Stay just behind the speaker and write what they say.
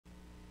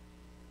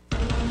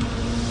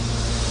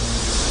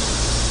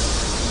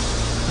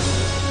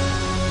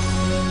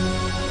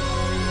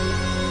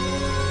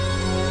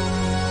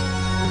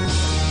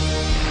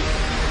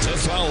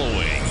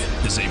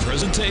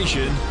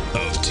presentation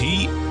of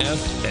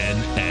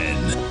TFNN.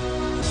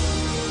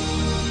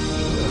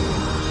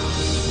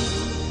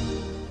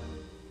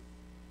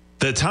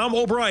 The Tom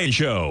O'Brien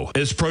Show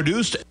is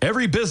produced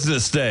every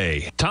business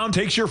day. Tom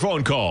takes your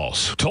phone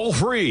calls toll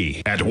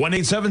free at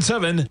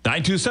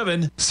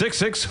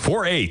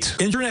 1-877-927-6648.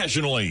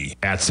 Internationally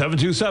at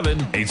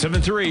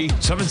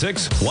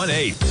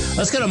 727-873-7618.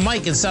 Let's go to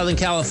Mike in Southern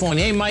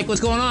California. Hey, Mike,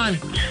 what's going on?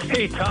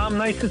 Hey, Tom,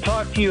 nice to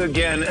talk to you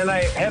again. And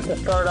I have to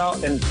start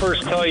out and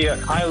first tell you,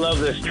 I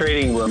love this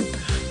trading room.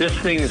 This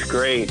thing is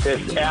great.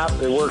 This app,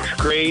 it works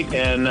great.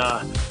 And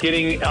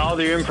getting all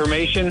the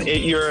information,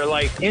 you're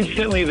like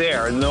instantly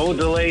there. No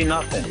delay,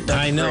 nothing. That's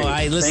I know.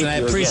 great. I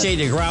appreciate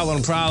your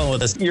growling problem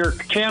with us. Your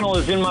channel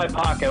is in my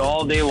pocket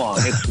all day long.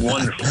 It's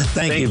wonderful.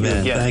 Thank you,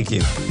 man. Again. Thank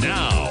you.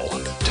 Now,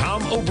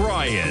 Tom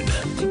O'Brien.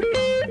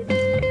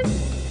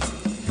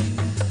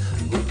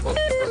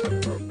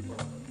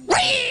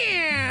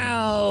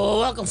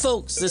 Welcome,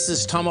 folks. This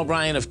is Tom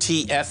O'Brien of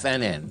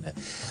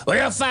TFNN. We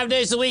go 5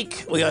 days a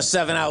week. We go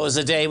 7 hours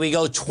a day. We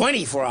go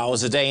 24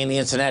 hours a day on the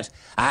internet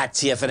at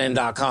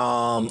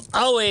TFNN.com.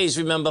 Always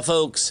remember,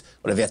 folks,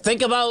 whatever you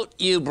think about,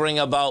 you bring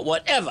about.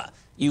 Whatever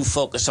you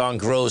focus on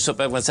grows. Hope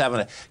everyone's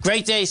having a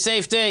great day,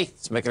 safe day.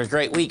 It's making a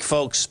great week,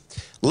 folks.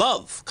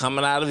 Love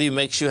coming out of you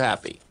makes you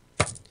happy.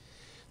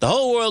 The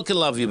whole world can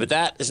love you, but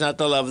that is not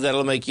the love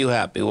that'll make you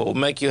happy. What will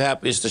make you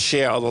happy is to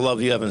share all the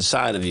love you have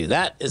inside of you.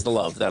 That is the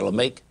love that'll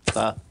make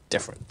the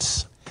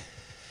difference.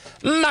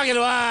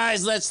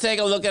 Market-wise, let's take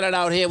a look at it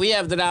out here. We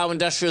have the Dow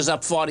Industrials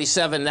up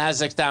 47,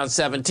 Nasdaq down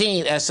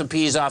 17,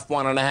 S&P's off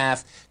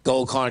 1.5,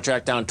 gold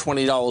contract down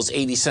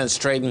 $20.80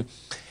 trading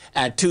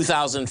at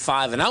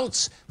 $2,005 an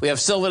ounce. We have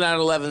silver down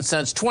 11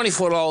 cents,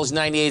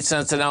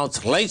 $24.98 an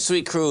ounce. Late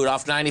sweet crude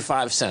off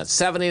 95 cents,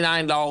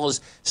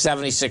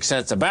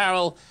 $79.76 a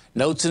barrel.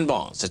 Notes and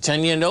bonds. A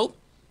 10-year note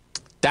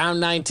down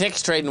 9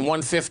 ticks, trading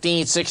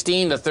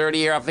 115.16. The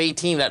 30-year up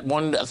 18 at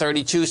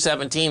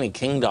 132.17. And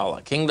King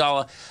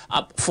Dollar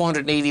up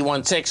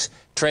 481 ticks,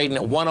 trading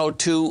at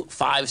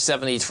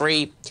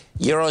 102.573.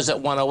 Euros at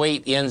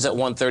 108, yen's at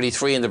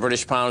 133, and the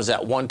British pound is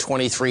at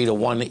 123 to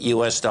 1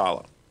 U.S.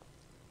 dollar.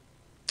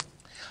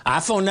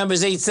 Our phone number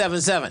is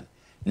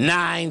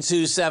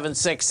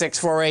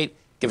 877-927-6648.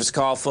 Give us a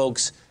call,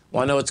 folks.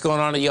 Want to know what's going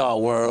on in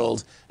your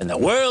world? In the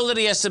world of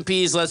the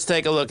S&Ps, let's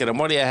take a look at them.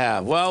 What do you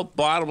have? Well,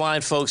 bottom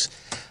line, folks,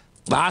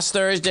 last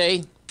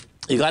Thursday,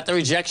 you got the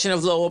rejection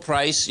of lower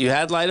price. You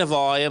had lighter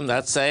volume.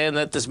 That's saying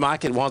that this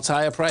market wants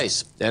higher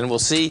price. And we'll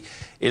see,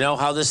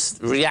 how this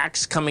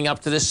reacts coming up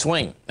to this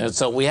swing. And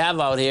so we have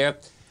out here,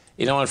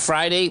 on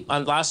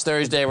last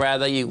Thursday,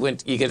 rather, you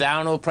get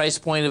down to a price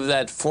point of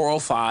that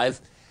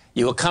 405.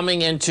 You were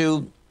coming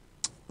into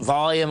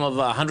volume of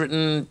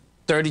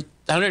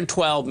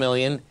 112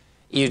 million.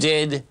 You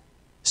did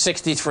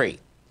 63.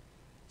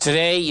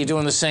 Today, you're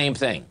doing the same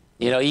thing.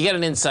 You get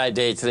an inside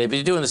day today, but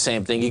you're doing the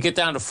same thing. You get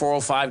down to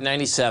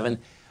 405.97.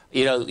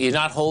 You're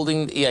not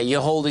holding,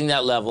 you're holding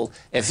that level.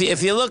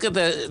 If you look at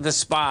the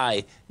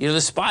SPY,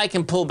 the SPY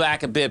can pull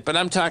back a bit, but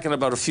I'm talking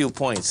about a few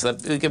points.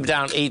 We come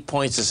down 8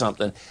 points or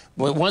something.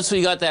 Once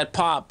we got that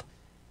pop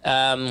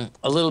a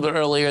little bit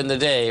earlier in the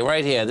day,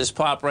 right here, this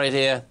pop right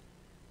here,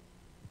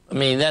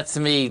 that's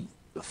to me,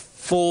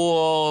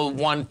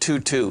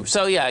 4122.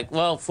 So yeah,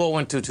 well,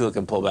 4122 it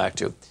can pull back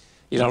to.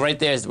 Right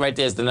there's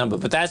the number.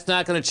 But that's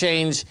not going to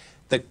change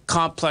the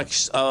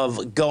complex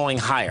of going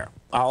higher.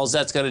 All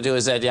that's going to do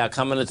is that,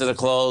 coming into the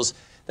close,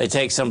 they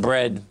take some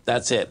bread.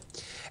 That's it.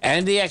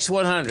 NDX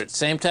 100,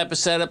 same type of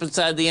setup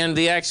inside the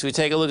NDX. We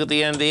take a look at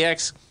the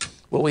NDX.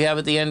 What we have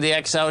at the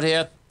NDX out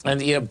here,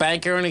 and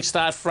bank earnings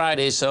start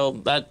Friday, so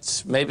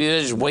that's maybe they're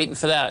just waiting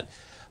for that.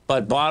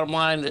 But bottom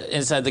line,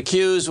 inside the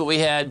Qs, what we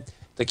had.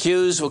 The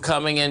Qs were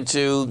coming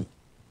into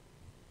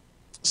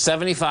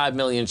 75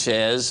 million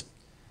shares.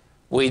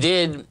 We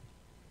did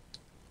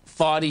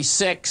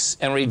 46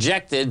 and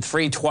rejected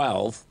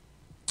 312.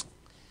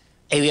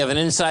 And we have an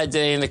inside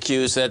day in the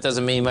Qs, so that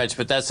doesn't mean much,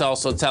 but that's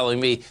also telling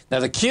me. Now,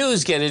 the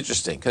Qs get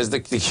interesting because the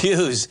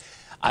Qs,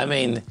 I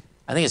think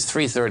it's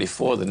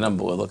 334, the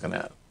number we're looking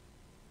at.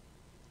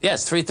 Yeah,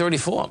 it's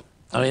 334.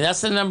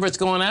 That's the number it's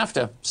going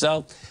after.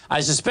 So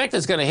I suspect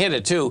it's going to hit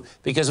it, too,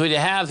 because what you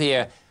have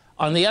here,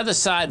 on the other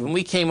side, when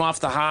we came off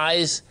the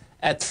highs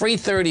at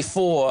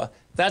 334,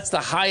 that's the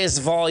highest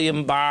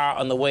volume bar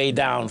on the way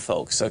down,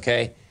 folks,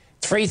 okay?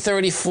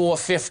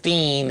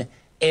 334.15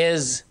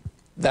 is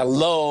the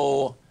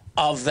low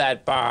of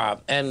that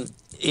bar. And,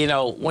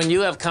 when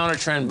you have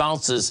counter-trend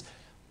bounces,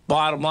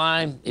 bottom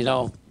line,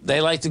 they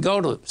like to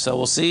go to it. So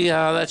we'll see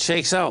how that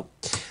shakes out.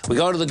 We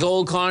go to the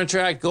gold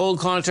contract. Gold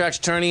contract's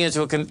turning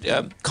into a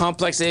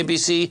complex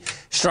ABC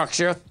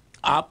structure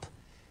up.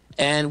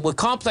 And what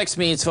complex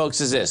means,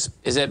 folks, is this.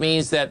 It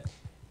means that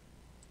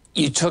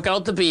you took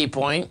out the B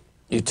point,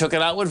 you took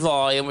it out with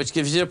volume, which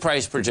gives you the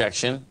price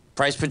projection.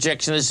 Price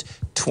projection is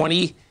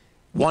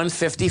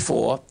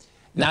 2154.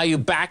 Now you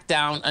back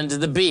down under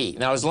the B.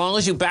 Now, as long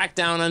as you back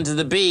down under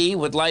the B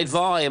with light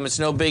volume, it's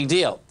no big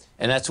deal.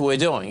 And that's what we're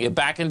doing. You're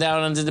backing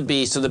down under the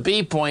B. So the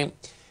B point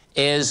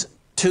is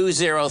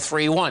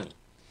 2031.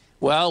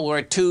 Well, we're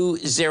at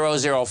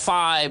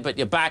 2005, but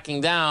you're backing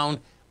down.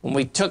 When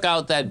we took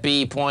out that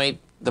B point,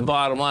 the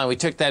bottom line, we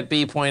took that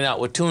B point out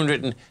with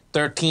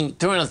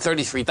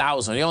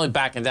 233,000. You're only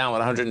backing down with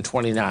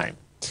 129.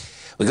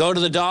 We go to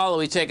the dollar,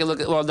 we take a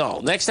look at, well, no,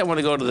 next I want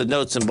to go to the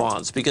notes and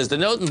bonds, because the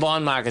note and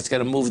bond market's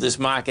going to move this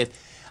market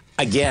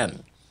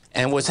again.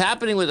 And what's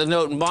happening with the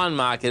note and bond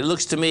market, it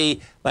looks to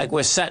me like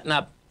we're setting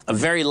up a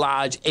very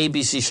large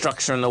ABC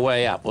structure on the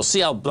way up. We'll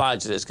see how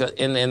large it is.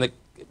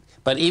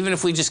 But even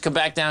if we just come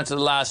back down to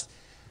the last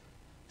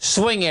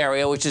swing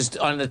area, which is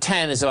on the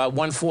 10, is about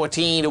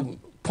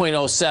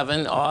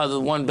 114.07, or the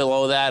one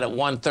below that at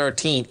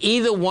 113.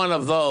 Either one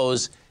of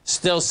those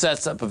still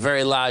sets up a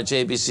very large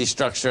ABC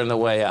structure on the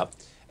way up.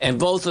 And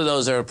both of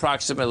those are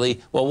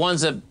approximately, well,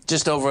 one's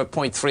just over a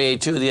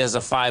 0.382, the other's a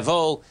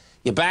 5.0.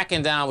 You're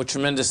backing down with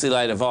tremendously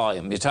lighter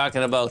volume. You're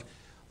talking about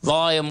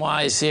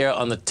volume-wise here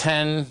on the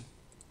 10.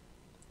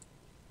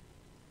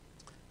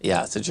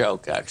 Yeah, it's a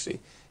joke, actually.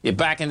 You're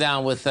backing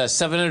down with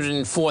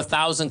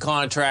 704,000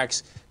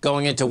 contracts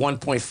going into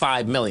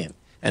 1.5 million.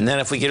 And then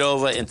if we get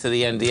over into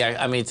the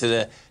NDX, to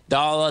the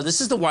dollar,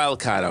 this is the wild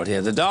card out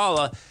here. The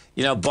dollar,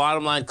 you know,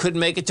 bottom line, couldn't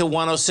make it to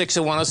 106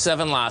 or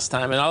 107 last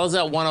time. And all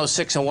that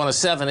 106 and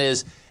 107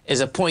 is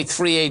a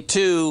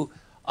 0.382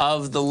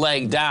 of the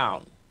leg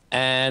down.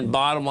 And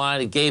bottom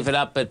line, it gave it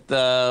up at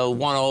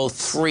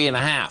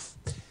 103.5.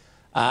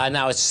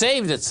 Now, it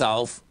saved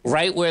itself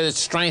right where its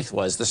strength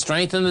was. The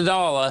strength in the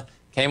dollar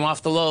came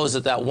off the lows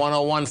at that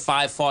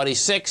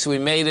 101.546. We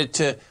made it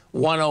to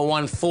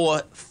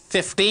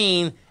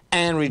 101.415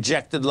 and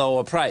rejected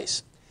lower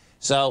price.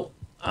 So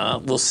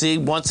we'll see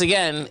once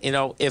again, you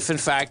know, if in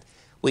fact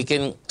we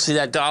can see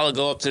that dollar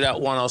go up to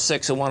that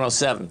 106 or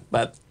 107.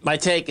 But my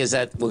take is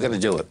that we're going to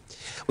do it.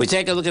 We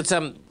take a look at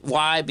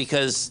why,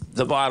 because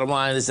the bottom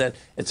line is that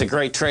it's a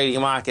great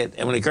trading market.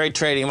 And with a great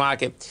trading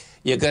market,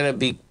 you're going to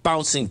be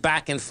bouncing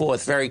back and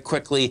forth very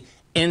quickly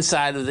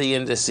inside of the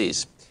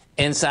indices,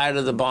 inside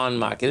of the bond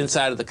market,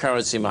 inside of the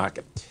currency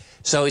market.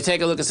 So we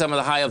take a look at some of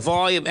the higher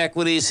volume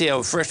equities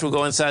here. First, we'll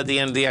go inside the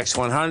NDX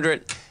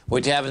 100.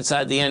 What you have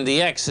inside the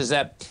NDX is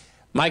that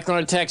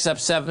Micron Tech's up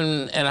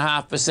 7.5%,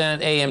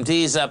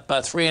 AMD's up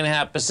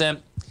 3.5%,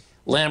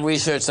 Lam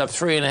Research up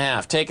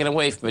 3.5%. Taken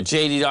away from it,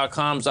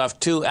 JD.com's off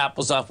 2,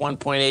 Apple's off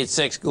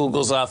 1.86,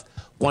 Google's off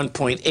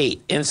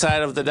 1.8.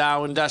 Inside of the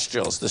Dow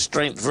Industrials, the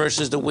strength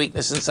versus the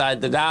weakness inside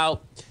the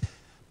Dow.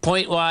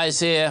 Point-wise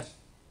here,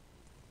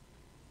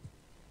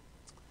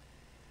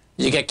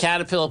 you get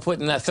Caterpillar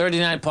putting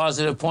 39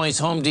 positive points,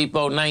 Home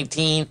Depot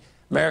 19,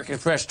 American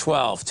Express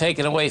 12.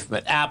 Taken away from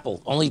it,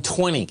 Apple only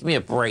 20. Give me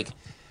a break.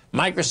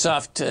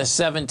 Microsoft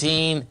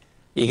 17.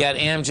 You got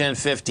Amgen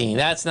 15.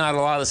 That's not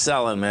a lot of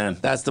selling, man.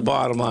 That's the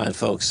bottom line,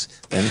 folks.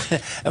 And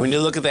when you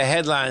look at the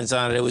headlines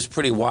on it, it was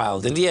pretty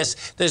wild. And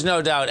yes, there's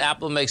no doubt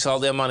Apple makes all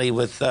their money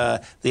with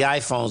the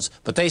iPhones,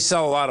 but they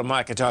sell a lot of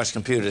Macintosh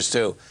computers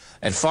too.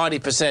 And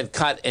 40%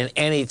 cut in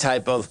any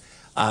type of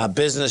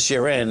business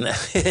you're in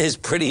is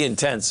pretty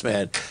intense,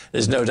 man.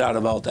 There's no doubt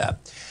about that.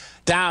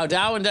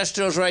 Dow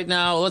Industrials right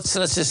now, let's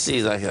just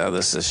see like how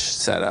this is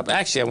set up.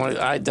 Actually, I want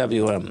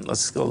IWM.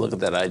 Let's go look at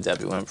that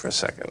IWM for a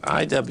second.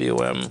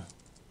 IWM.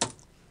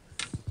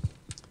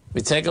 We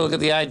take a look at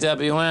the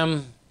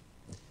IWM.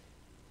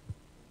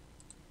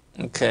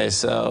 Okay,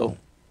 so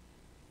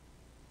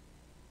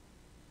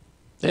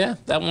yeah,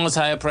 that one was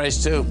higher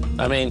priced too.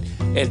 I mean,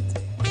 it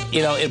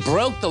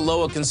broke the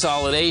lower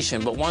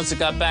consolidation, but once it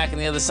got back on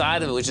the other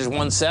side of it, which is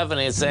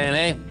 170, it's saying,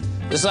 hey,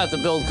 this will have to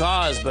build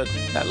cause, but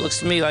that looks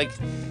to me like,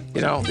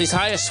 you know, these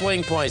higher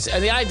swing points,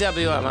 and the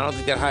IWM, I don't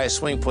think that higher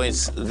swing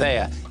point's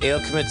there. It'll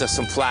commit to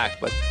some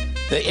flack, but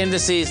the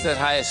indices, that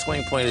highest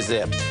swing point is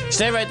there.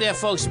 Stay right there,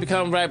 folks. We'll be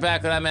coming right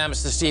back with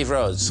Mr. Steve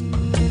Rhodes.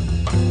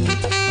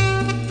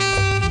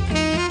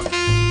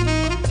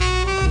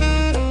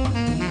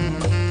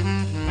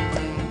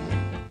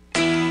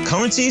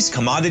 Currencies,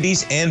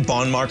 commodities, and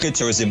bond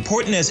markets are as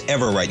important as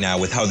ever right now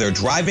with how they're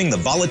driving the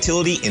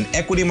volatility in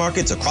equity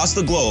markets across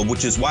the globe,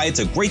 which is why it's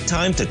a great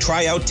time to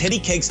try out Teddy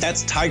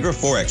Kegstat's Tiger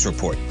Forex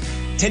Report.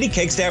 Teddy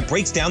Kegstat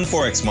breaks down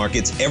Forex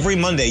markets every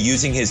Monday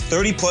using his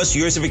 30-plus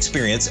years of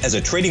experience as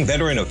a trading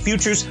veteran of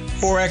futures,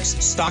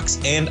 Forex, stocks,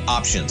 and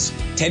options.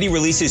 Teddy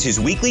releases his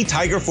weekly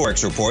Tiger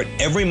Forex Report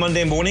every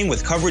Monday morning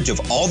with coverage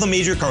of all the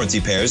major currency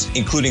pairs,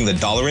 including the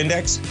dollar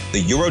index, the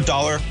euro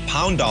dollar,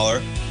 pound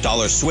dollar,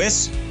 dollar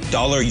Swiss,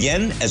 dollar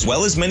yen, as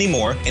well as many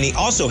more, and he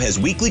also has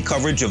weekly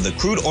coverage of the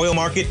crude oil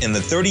market and the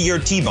 30-year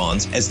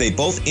T-bonds, as they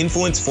both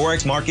influence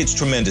Forex markets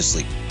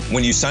tremendously.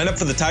 When you sign up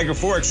for the Tiger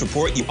Forex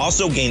Report, you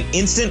also gain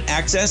instant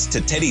access to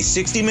Teddy's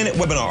 60-minute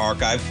webinar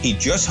archive he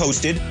just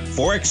hosted,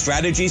 Forex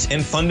Strategies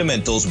and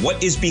Fundamentals,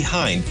 What is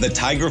Behind the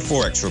Tiger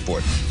Forex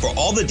Report. For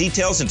all the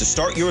details and to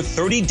start your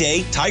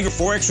 30-day Tiger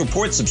Forex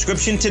Report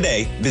subscription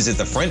today, visit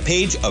the front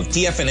page of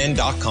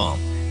TFNN.com.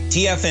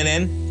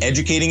 TFNN,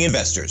 educating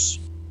investors.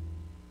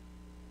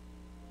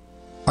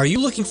 Are you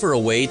looking for a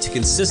way to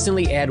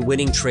consistently add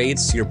winning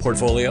trades to your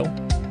portfolio?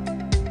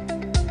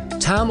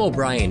 Tom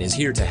O'Brien is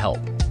here to help.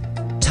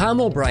 Tom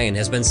O'Brien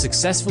has been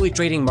successfully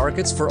trading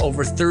markets for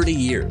over 30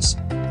 years.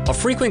 A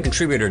frequent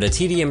contributor to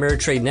TD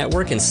Ameritrade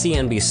Network and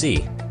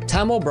CNBC,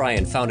 Tom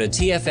O'Brien founded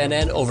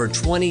TFNN over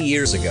 20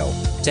 years ago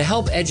to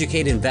help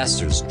educate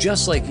investors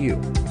just like you.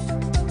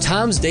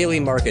 Tom's daily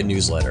market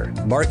newsletter,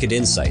 Market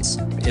Insights,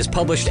 is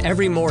published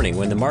every morning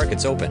when the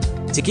market's open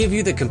to give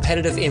you the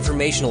competitive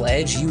informational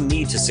edge you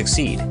need to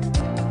succeed.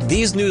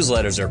 These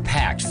newsletters are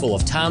packed full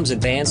of Tom's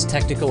advanced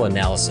technical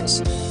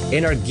analysis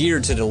and are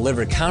geared to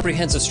deliver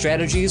comprehensive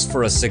strategies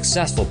for a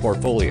successful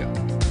portfolio.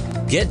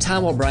 Get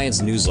Tom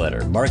O'Brien's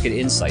newsletter, Market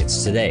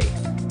Insights, today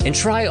and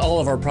try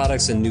all of our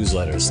products and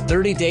newsletters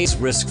 30 days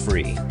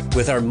risk-free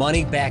with our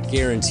money-back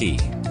guarantee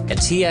at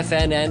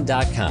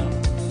TFNN.com.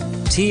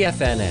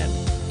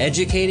 TFNN.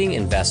 Educating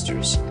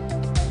investors.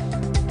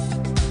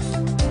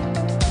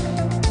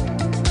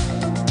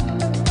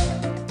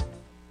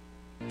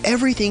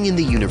 Everything in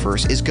the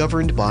universe is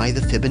governed by the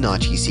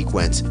Fibonacci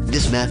sequence.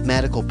 This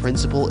mathematical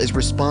principle is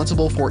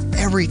responsible for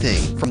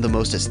everything from the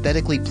most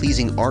aesthetically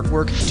pleasing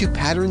artwork to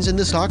patterns in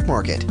the stock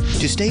market.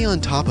 To stay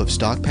on top of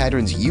stock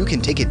patterns you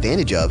can take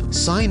advantage of,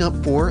 sign up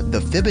for the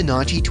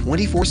Fibonacci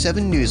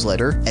 24/7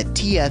 newsletter at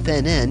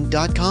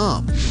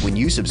TFNN.com. When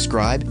you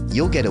subscribe,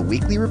 you'll get a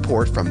weekly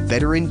report from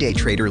veteran day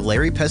trader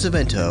Larry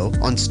Pesavento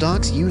on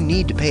stocks you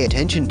need to pay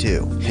attention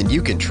to. And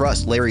you can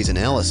trust Larry's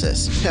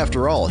analysis.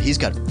 After all, he's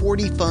got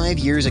 45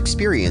 years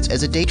experience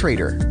as a day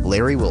trader.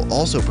 Larry will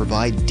also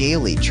provide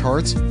daily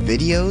charts,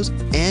 videos,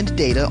 and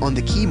data on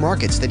the key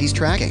markets that he's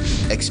tracking.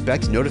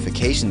 Expect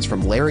notifications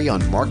from Larry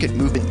on market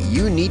movement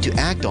you need to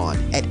act on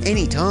at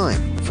any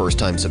time.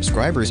 First-time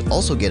subscribers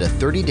also get a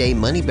 30-day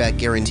money-back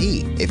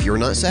guarantee. If you're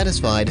not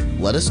satisfied,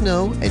 let us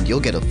know and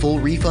you'll get a full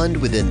refund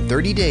within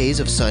 30 days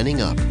of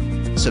signing up.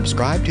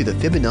 Subscribe to the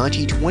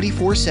Fibonacci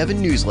 24/7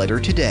 newsletter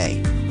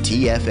today.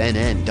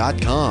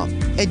 TFNN.com.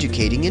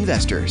 Educating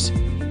investors.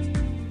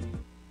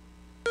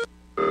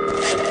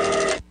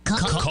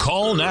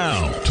 Call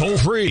now, toll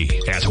free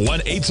at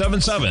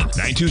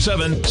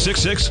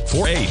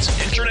 1-877-927-6648.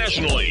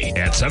 Internationally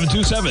at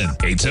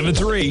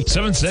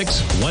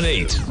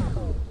 727-873-7618.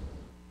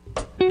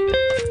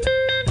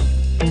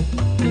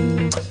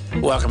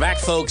 Welcome back,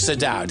 folks. The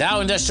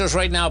Dow Industrials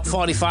right now up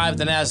 45.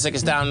 The Nasdaq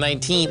is down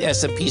 19.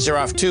 S&Ps are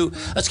off 2.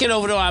 Let's get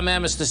over to our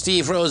man, Mr.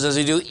 Steve Rhodes, as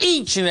we do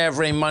each and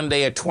every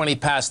Monday at 20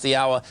 past the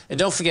hour. And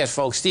don't forget,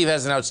 folks, Steve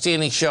has an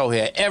outstanding show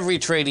here every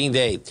trading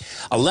day,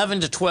 11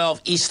 to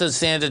 12 Eastern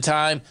Standard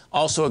Time.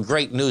 Also a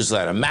great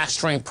newsletter,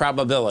 Mastering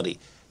Probability.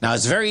 Now,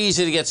 it's very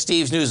easy to get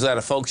Steve's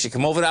newsletter, folks. You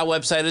come over to our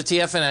website at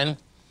TFNN.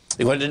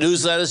 You go to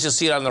newsletters. You'll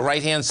see it on the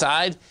right-hand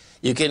side.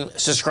 You can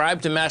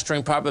subscribe to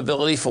Mastering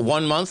Probability for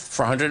 1 month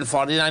for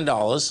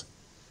 $149,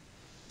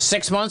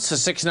 6 months for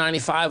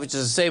 $695, which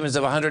is a savings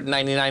of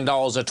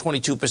 $199 or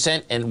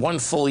 22%, and 1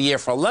 full year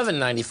for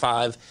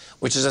 $1195,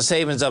 which is a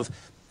savings of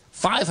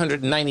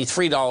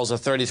 $593 or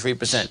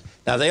 33%.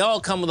 Now, they all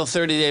come with a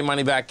 30-day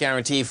money-back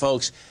guarantee,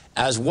 folks,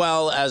 as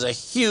well as a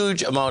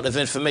huge amount of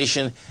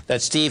information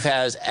that Steve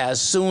has as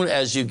soon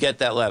as you get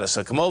that letter.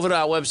 So come over to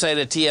our website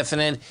at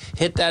TFNN,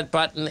 hit that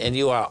button, and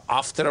you are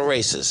off to the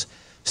races.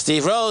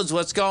 Steve Rhodes,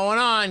 what's going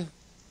on?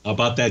 How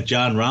about that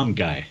John Rahm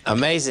guy?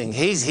 Amazing.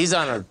 He's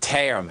on a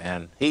tear,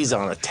 man. He's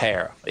on a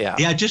tear. Yeah.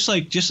 Yeah, just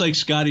like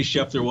Scotty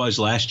Scheffler was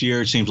last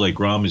year. It seems like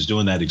Rahm is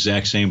doing that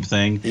exact same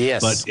thing.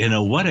 Yes. But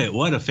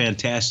what a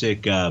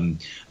fantastic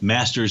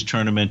Masters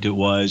tournament it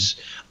was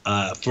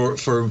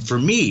for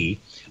me.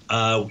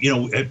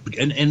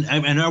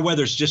 And our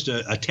weather's just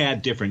a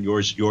tad different,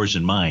 yours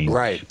and mine.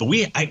 Right. But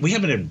we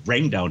haven't had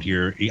rain down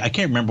here. I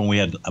can't remember when we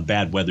had a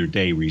bad weather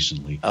day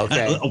recently.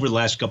 Okay. Over the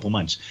last couple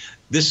months.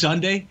 This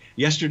Sunday,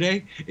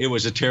 yesterday, it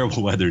was a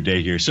terrible weather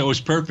day here, so it was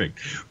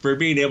perfect for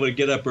being able to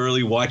get up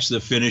early, watch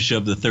the finish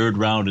of the third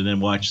round, and then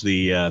watch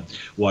the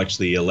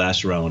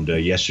last round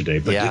yesterday.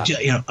 But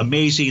yeah.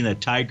 Amazing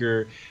that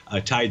Tiger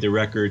tied the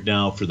record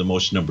now for the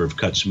most number of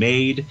cuts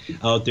made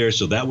out there.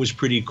 So that was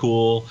pretty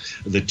cool.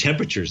 The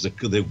temperatures,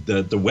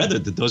 the weather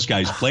that those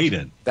guys played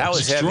in, that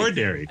was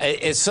extraordinary. Heavy.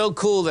 It's so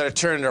cool that it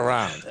turned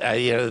around.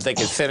 That they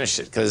could finish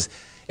it, because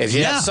if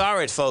you saw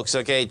it, folks,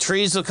 okay,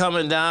 trees were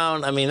coming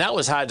down. I mean, that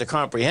was hard to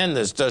comprehend.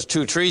 Those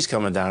 2 trees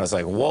coming down. It's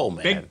like, whoa,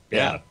 man.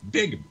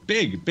 Big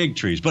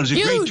trees. But it was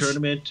a great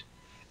tournament.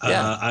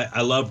 Yeah.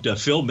 I loved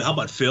Phil. How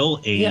about Phil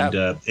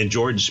and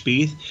Jordan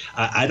Spieth?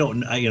 I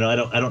don't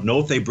know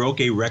if they broke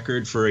a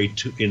record for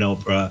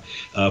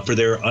for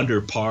their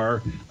under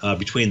par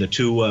between the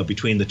two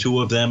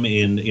of them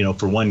in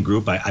for one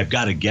group. I've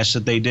got to guess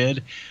that they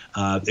did.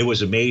 It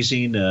was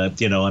amazing.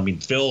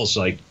 Phil's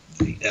like.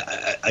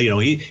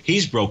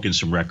 He's broken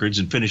some records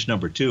and finished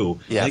number 2.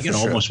 Yeah,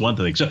 almost won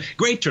the thing. So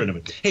great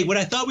tournament. Hey, what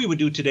I thought we would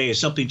do today is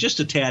something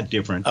just a tad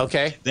different.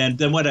 Okay.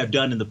 Than what I've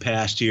done in the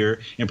past here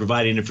in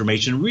providing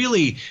information.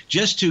 Really,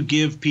 just to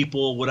give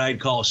people what I'd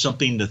call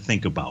something to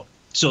think about.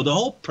 So the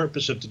whole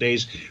purpose of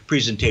today's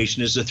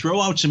presentation is to throw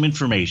out some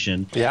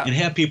information and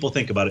have people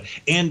think about it.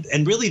 And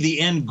really the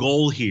end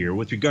goal here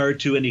with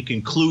regard to any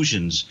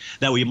conclusions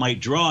that we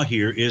might draw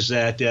here is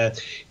that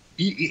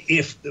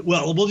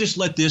We'll just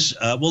let this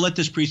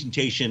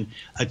presentation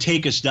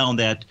take us down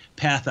that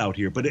path out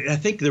here. But I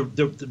think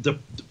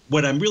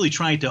what I'm really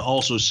trying to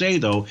also say,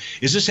 though,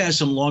 is this has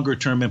some longer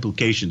term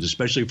implications,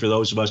 especially for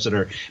those of us that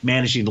are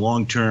managing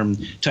long term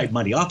type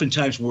money.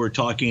 Oftentimes when we're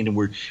talking and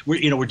we're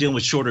dealing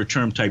with shorter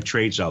term type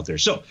trades out there.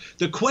 So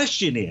the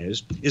question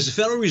is the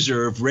Federal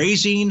Reserve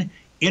raising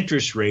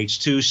interest rates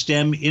to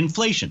stem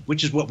inflation,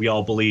 which is what we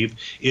all believe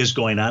is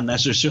going on.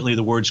 That's certainly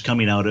the words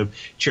coming out of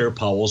Chair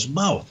Powell's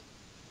mouth.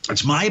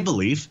 It's my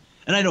belief,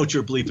 and I know it's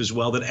your belief as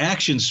well, that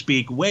actions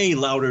speak way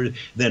louder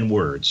than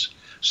words.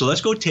 So let's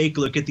go take a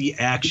look at the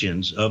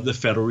actions of the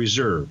Federal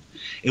Reserve.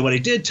 And what I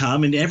did,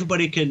 Tom, and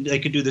everybody can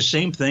do the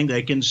same thing.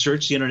 They can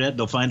search the internet.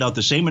 They'll find out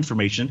the same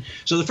information.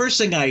 So the first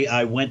thing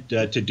I went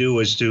to do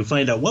is to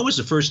find out when was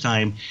the first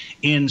time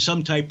in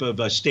some type of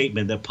a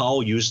statement that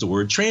Powell used the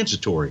word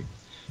transitory.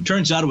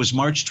 Turns out it was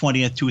March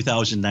 20th,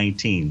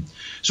 2019.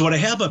 So what I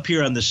have up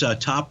here on this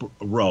top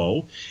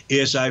row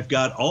is I've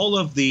got all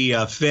of the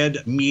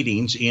Fed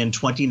meetings in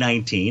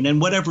 2019 and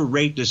whatever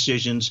rate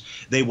decisions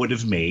they would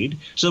have made.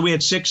 So we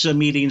had 6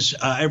 meetings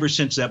ever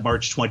since that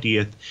March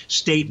 20th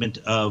statement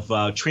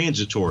of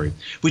transitory.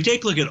 If we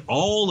take a look at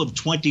all of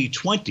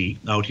 2020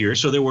 out here,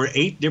 so there were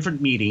 8 different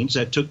meetings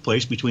that took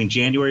place between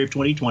January of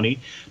 2020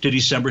 to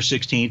December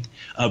 16th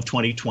of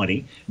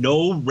 2020.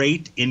 No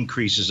rate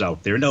increases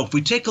out there. Now, if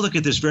we take a look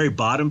at this very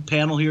bottom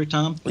panel here,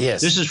 Tom. Yes.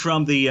 This is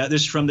from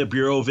the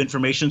Bureau of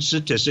Information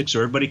Statistics, so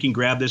everybody can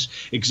grab this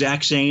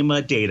exact same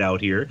data out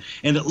here,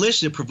 and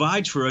it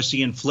provides for us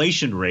the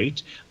inflation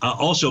rate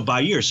also by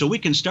year, so we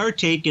can start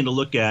taking a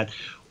look at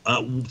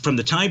from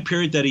the time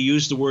period that he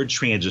used the word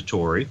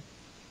transitory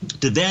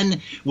to then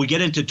we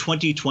get into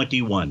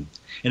 2021.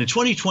 And in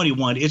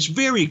 2021, it's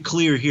very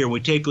clear here when we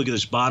take a look at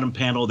this bottom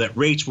panel that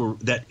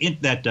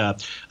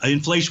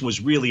inflation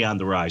was really on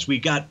the rise. We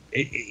got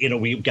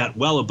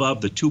well above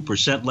the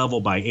 2%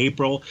 level by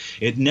April.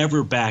 It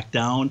never backed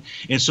down.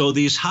 And so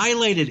these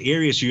highlighted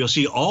areas here, you'll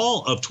see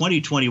all of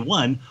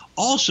 2021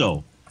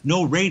 also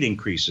no rate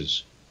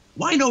increases.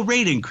 Why no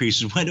rate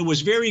increases when it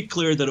was very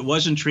clear that it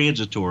wasn't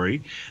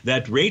transitory,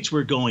 that rates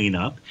were going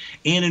up?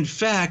 And in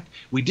fact,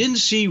 we didn't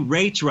see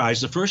rates rise.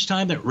 The first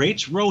time that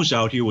rates rose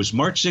out here was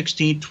March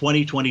 16,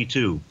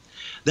 2022.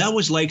 That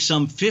was like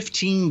some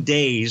 15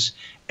 days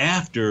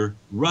after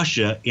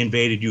Russia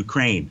invaded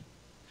Ukraine.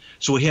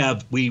 So we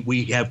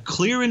have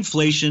clear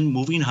inflation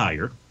moving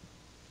higher.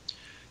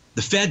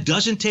 The Fed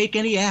doesn't take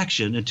any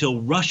action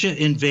until Russia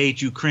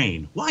invades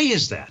Ukraine. Why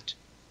is that?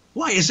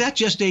 Why? Is that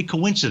just a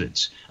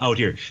coincidence out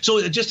here?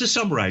 So just to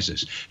summarize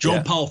this,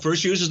 Jerome Powell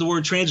first uses the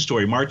word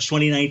transitory, March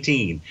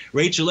 2019.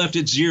 Rates are left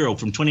at 0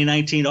 from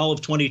 2019, all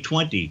of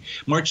 2020.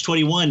 March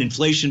 21,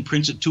 inflation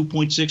prints at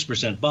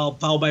 2.6%,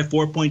 followed by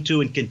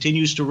 4.2 and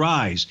continues to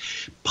rise.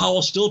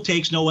 Powell still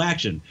takes no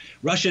action.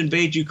 Russia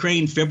invades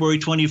Ukraine February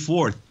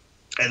 24th.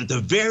 And at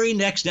the very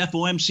next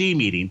FOMC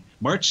meeting,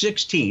 March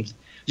 16th,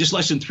 just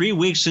less than 3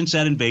 weeks since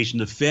that invasion,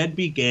 the Fed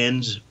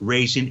begins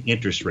raising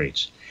interest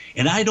rates.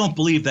 And I don't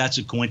believe that's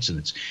a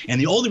coincidence. And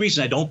the only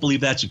reason I don't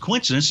believe that's a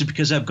coincidence is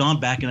because I've gone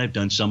back and I've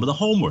done some of the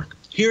homework.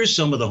 Here's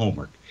some of the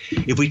homework.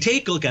 If we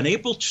take a look on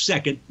April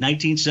 2nd,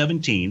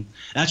 1917,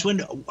 that's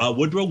when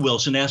Woodrow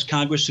Wilson asked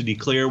Congress to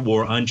declare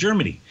war on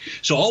Germany.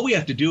 So all we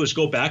have to do is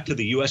go back to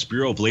the U.S.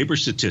 Bureau of Labor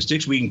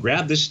Statistics. We can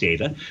grab this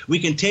data. We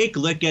can take a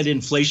look at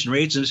inflation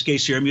rates. In this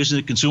case here, I'm using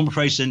the Consumer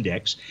Price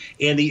Index.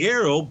 And the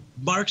arrow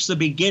marks the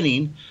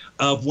beginning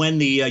of when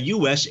the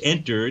U.S.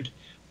 entered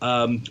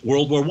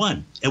World War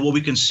I. And what we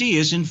can see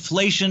is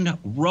inflation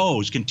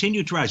rose,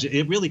 continued to rise.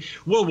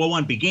 World War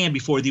I began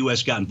before the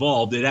U.S. got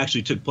involved. It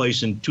actually took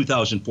place in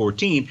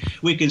 2014.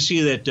 We can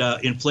see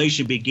that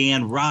inflation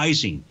began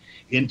rising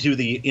in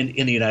the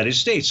United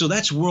States. So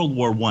that's World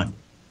War I.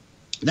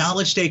 Now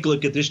let's take a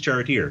look at this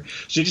chart here.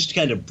 So just to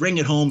kind of bring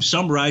it home,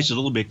 summarize it a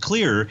little bit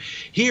clearer,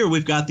 here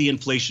we've got the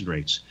inflation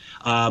rates.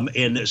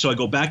 And so I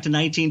go back to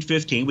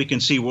 1915. We can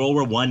see World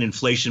War I,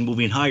 inflation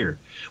moving higher.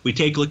 We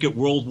take a look at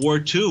World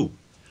War II.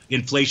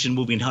 Inflation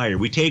moving higher.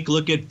 We take a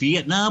look at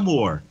Vietnam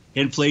War,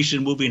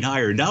 inflation moving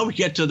higher. Now we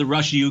get to the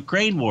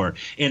Russia-Ukraine war,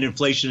 and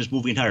inflation is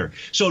moving higher.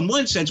 So in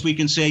one sense, we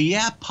can say,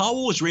 yeah,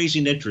 Powell was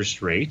raising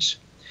interest rates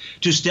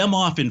to stem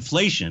off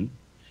inflation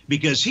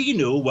because he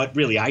knew what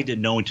really I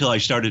didn't know until I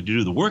started to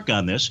do the work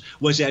on this,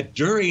 was that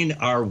during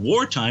our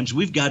war times,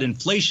 we've got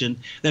inflation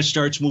that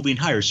starts moving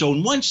higher. So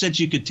in one sense,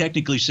 you could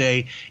technically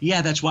say,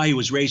 yeah, that's why he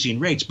was raising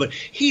rates. But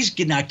he's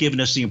not giving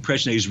us the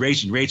impression that he's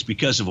raising rates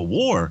because of a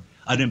war,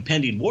 an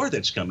impending war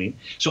that's coming.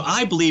 So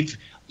I believe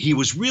he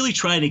was really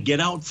trying to get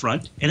out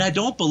front. And I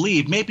don't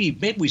believe, maybe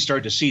we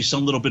start to see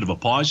some little bit of a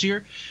pause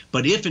here.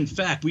 But if, in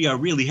fact, we are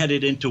really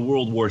headed into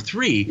World War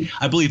III,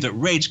 I believe that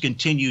rates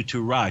continue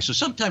to rise. So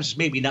sometimes it's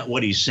maybe not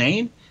what he's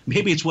saying.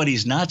 Maybe it's what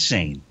he's not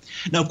saying.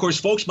 Now, of course,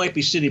 folks might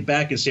be sitting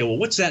back and say, well,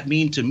 what's that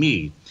mean to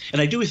me?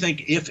 And I do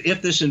think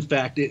if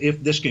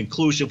this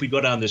conclusion, if we go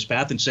down this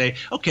path and say,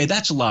 okay,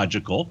 that's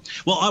logical.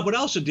 Well, what I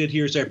also did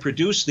here is I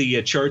produced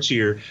the charts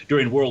here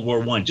during World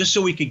War I, just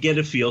so we could get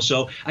a feel.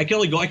 So I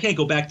can't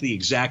go back to the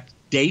exact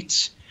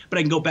dates, but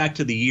I can go back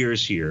to the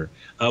years here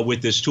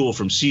with this tool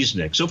from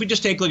Seasonic. So if we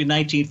just take a look at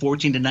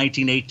 1914 to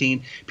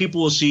 1918,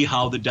 people will see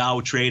how the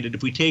Dow traded.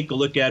 If we take a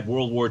look at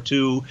World War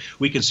II,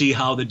 we can see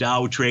how the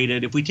Dow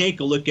traded. If we take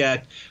a look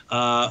at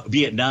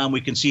Vietnam,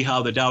 we can see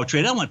how the Dow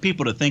traded. I don't want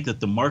people to think that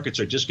the markets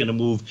are just going to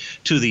move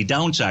to the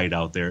downside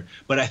out there,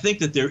 but I think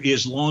that there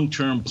is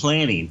long-term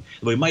planning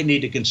that we might need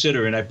to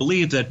consider. And I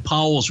believe that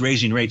Powell's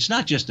raising rates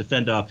not just to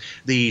fend off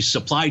the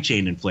supply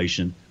chain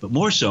inflation, but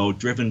more so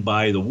driven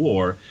by the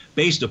war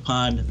based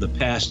upon the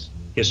past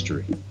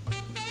history.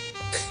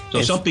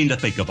 So something to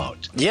think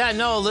about. Yeah,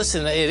 no,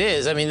 listen, it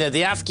is. I mean,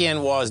 the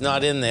Afghan war is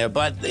not in there,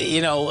 but,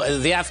 you know,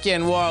 the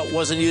Afghan war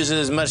wasn't using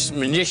as much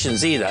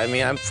munitions either. I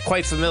mean, I'm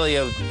quite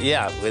familiar.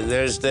 Yeah,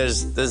 there's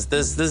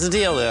a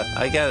deal there.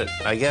 I get it.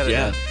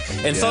 Yeah.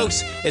 And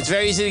folks, it's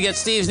very easy to get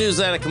Steve's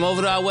newsletter. Come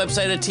over to our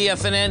website at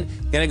TFNN.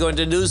 You're going to go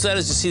into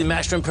newsletters. You see the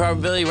maximum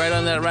probability right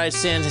on that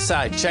right-hand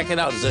side. Check it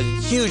out. There's a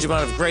huge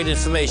amount of great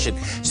information.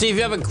 Steve,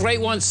 you have a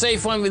great one,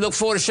 safe one. We look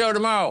forward to the show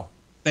tomorrow.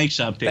 Thanks,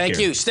 Tom. Take care. Thank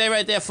you. Stay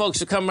right there,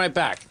 folks. We'll come right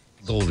back.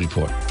 Gold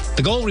Report.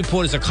 The Gold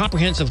Report is a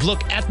comprehensive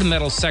look at the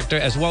metal sector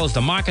as well as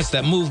the markets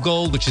that move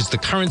gold, which is the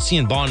currency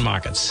and bond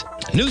markets.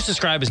 New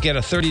subscribers get a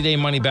 30-day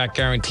money-back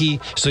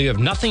guarantee, so you have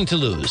nothing to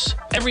lose.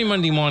 Every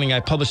Monday morning, I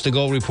publish the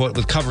Gold Report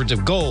with coverage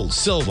of gold,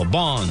 silver,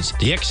 bonds,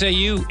 the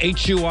XAU,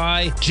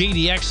 HUI,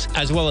 GDX,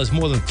 as well as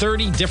more than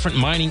 30 different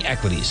mining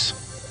equities.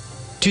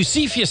 To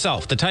see for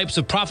yourself the types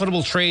of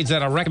profitable trades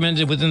that are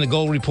recommended within the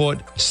Gold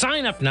Report,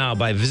 sign up now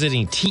by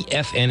visiting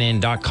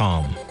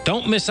TFNN.com.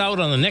 Don't miss out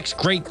on the next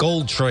great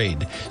gold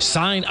trade.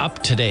 Sign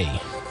up today.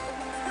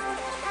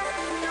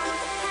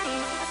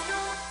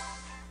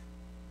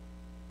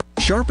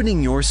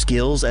 Sharpening your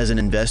skills as an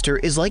investor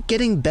is like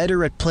getting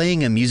better at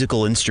playing a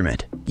musical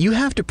instrument. You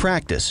have to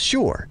practice,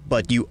 sure,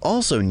 but you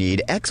also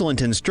need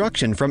excellent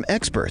instruction from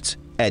experts.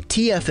 At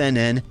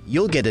TFNN,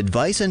 you'll get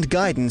advice and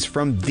guidance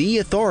from the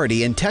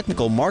authority in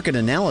technical market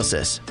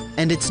analysis.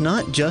 And it's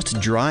not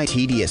just dry,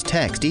 tedious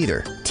text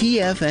either.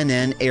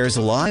 TFNN airs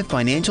live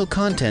financial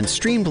content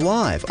streamed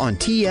live on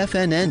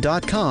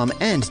TFNN.com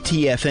and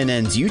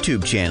TFNN's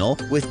YouTube channel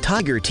with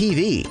Tiger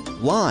TV,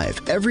 live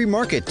every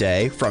market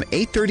day from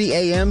 8:30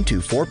 a.m.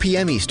 to 4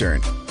 p.m.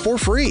 Eastern, for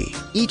free.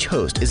 Each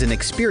host is an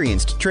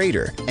experienced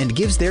trader and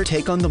gives their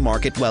take on the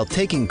market while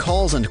taking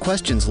calls and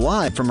questions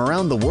live from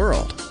around the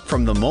world.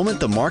 From the moment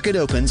the market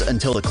opens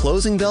until the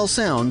closing bell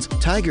sounds,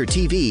 Tiger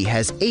TV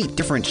has 8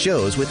 different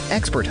shows with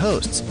expert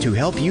hosts to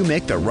help you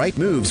make the right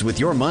moves with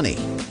your money.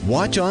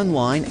 Watch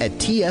online at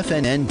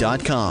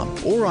TFNN.com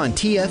or on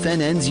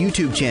TFNN's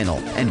YouTube channel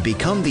and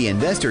become the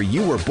investor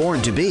you were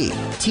born to be.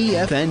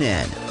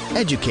 TFNN,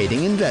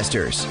 educating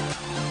investors.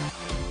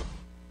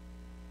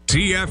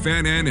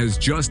 TFNN has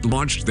just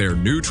launched their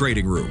new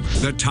trading room,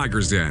 the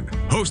Tiger's Den.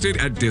 Hosted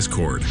at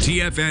Discord,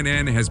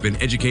 TFNN has been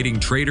educating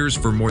traders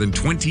for more than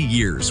 20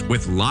 years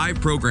with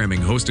live programming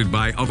hosted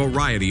by a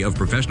variety of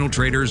professional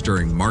traders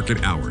during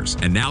market hours.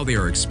 And now they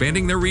are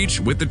expanding their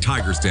reach with the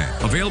Tiger's Den,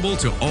 available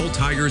to all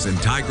Tigers and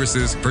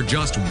Tigresses for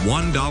just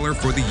 $1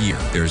 for the year.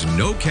 There's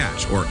no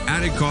catch or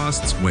added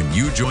costs when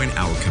you join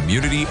our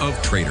community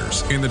of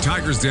traders. In the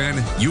Tiger's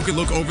Den, you can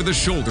look over the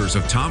shoulders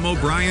of Tom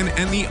O'Brien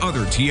and the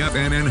other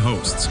TFNN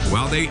hosts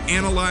while they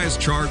analyze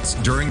charts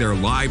during their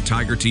live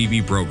Tiger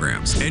TV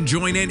programs, and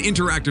join an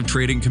interactive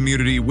trading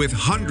community with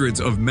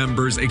hundreds of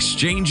members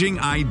exchanging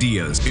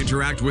ideas.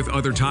 Interact with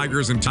other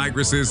Tigers and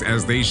Tigresses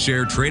as they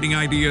share trading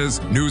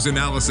ideas, news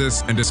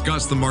analysis, and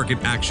discuss the market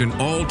action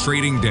all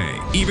trading day,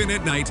 even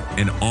at night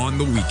and on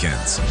the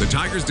weekends. The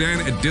Tiger's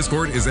Den at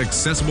Discord is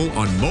accessible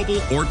on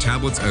mobile or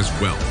tablets as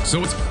well,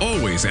 so it's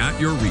always at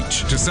your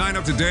reach. To sign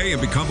up today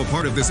and become a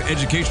part of this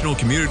educational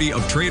community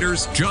of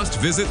traders, just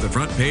visit the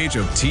front page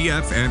of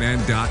TFNN.com.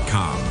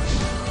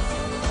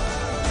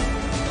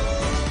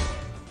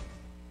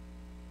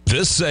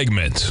 This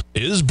segment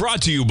is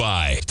brought to you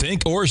by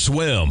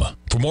Thinkorswim.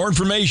 For more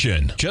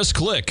information, just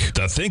click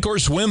the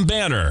Thinkorswim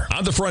banner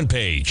on the front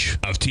page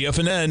of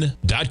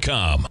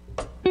TFNN.com.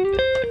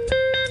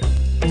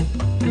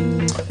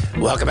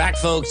 Welcome back,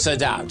 folks.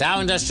 Dow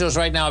Industrials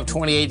right now up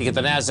 28. You get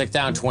the Nasdaq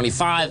down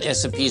 25.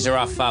 S&Ps are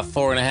off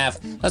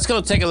 4.5. Let's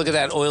go take a look at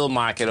that oil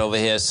market over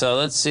here. So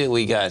let's see what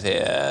we got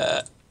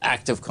here.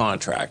 Active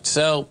contract.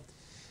 So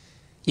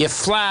you're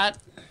flat.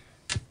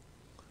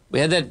 We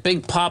had that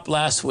big pop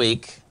last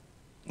week.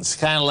 It's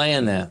kind of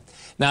laying there.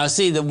 Now,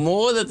 see, the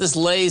more that this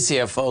lays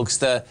here, folks,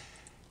 the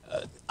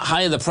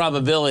higher the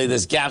probability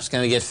this gap's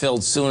going to get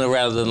filled sooner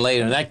rather than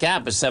later. And that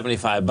gap is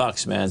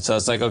 $75, man. So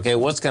it's like, okay,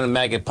 what's going to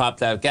make it pop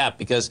that gap?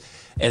 Because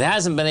it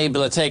hasn't been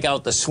able to take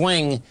out the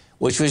swing,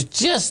 which was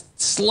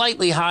just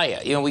slightly higher.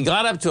 You know, we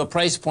got up to a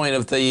price point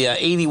of the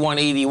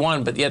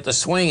 81.81, but yet the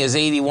swing is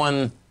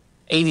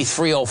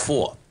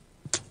 83.04.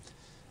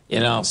 You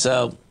know,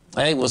 so,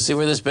 hey, we'll see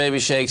where this baby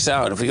shakes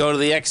out. If we go to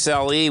the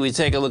XLE, we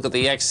take a look at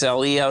the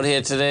XLE out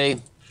here today.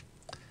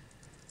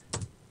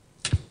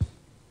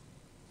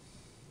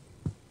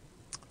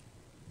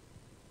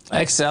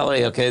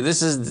 XLE, okay,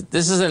 this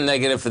is a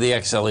negative for the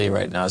XLE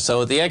right now. So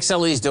what the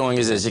XLE is doing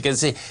is this. You can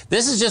see,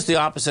 this is just the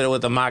opposite of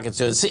what the market's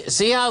doing.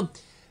 See how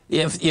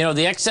if you know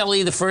the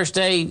XLE, the first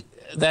day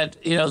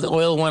that the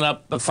oil went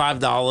up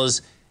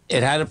 $5,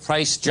 it had a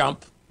price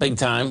jump big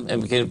time,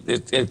 and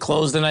it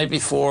closed the night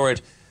before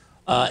at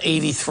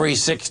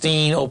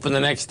 83.16, opened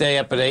the next day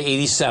up at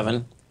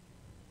 87.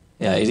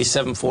 Yeah,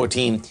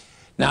 87.14.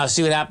 Now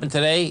see what happened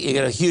today. You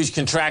got a huge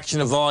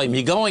contraction of volume.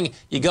 You're going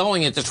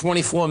into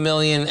 24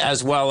 million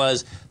as well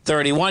as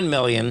 31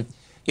 million.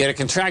 You had a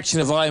contraction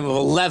of volume of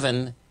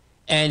 11,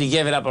 and you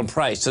gave it up on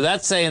price. So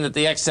that's saying that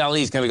the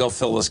XLE is going to go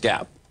fill this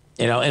gap.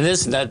 And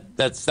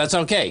that's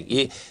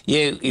okay.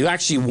 You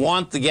actually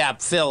want the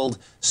gap filled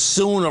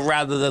sooner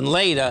rather than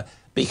later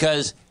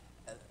because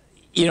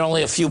you're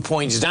only a few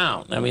points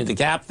down. I mean, the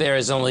gap there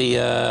is only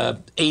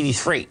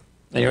 83,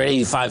 and you're at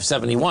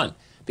 85.71.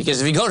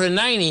 Because if you go to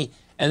 90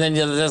 and then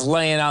you're just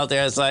laying out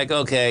there, it's like,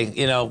 okay,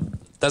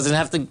 doesn't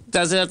have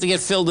to get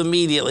filled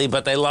immediately,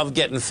 but they love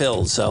getting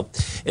filled. So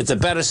it's a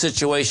better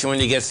situation when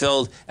you get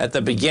filled at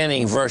the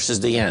beginning versus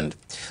the end.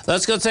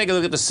 Let's go take a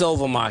look at the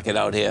silver market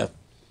out here.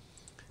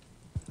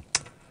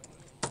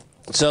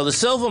 So the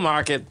silver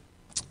market,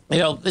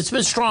 it's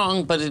been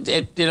strong, but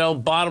it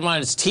bottom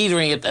line, it's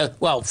teetering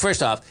at, well,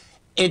 first off,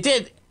 it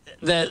did.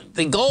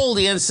 The gold,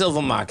 the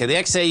silver market, the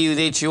XAU,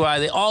 the HUI,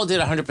 they all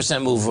did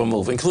 100% move over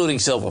move, including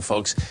silver,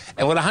 folks.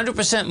 And what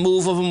 100%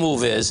 move over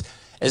move is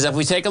if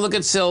we take a look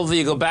at silver,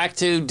 you go back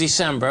to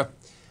December,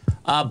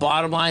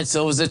 bottom line,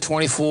 silver's at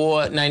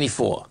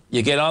 24.94.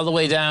 You get all the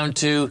way down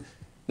to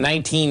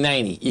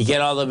 1990. You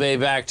get all the way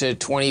back to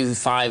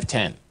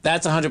 25.10.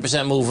 That's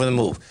 100% move over the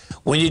move.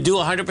 When you do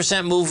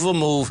 100% move over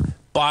move,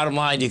 bottom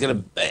line, you're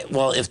going to,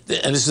 well, and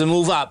this is a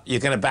move up, you're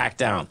going to back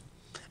down.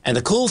 And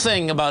the cool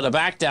thing about a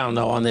back down,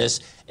 though, on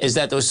this is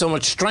that there was so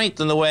much strength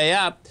on the way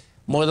up,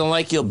 more than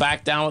likely you'll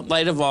back down with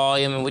lighter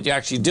volume, and what you're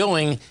actually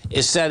doing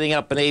is setting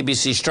up an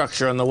ABC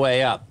structure on the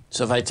way up.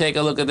 So if I take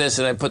a look at this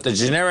and I put the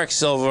generic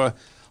silver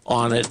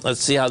on it,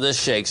 let's see how this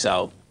shakes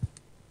out.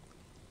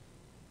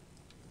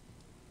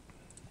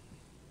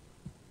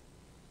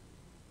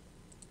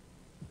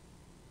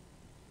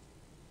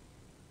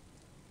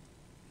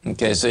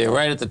 Okay, so you're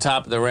right at the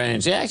top of the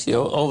range. You're actually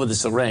over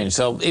this range.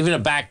 So even a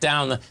back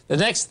down, the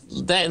next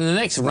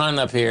run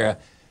up here,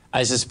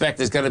 I suspect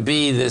is going to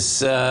be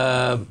this. It's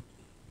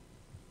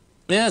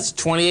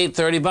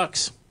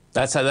 $28-30.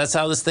 That's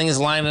how this thing is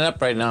lining up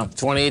right now.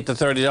 $28 to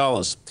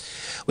 $30.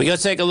 We go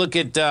take a look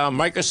at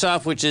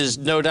Microsoft, which has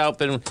no doubt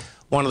been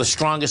one of the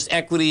strongest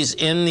equities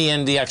in the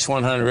NDX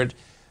 100.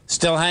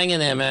 Still hanging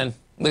there, man.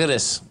 Look at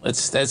this.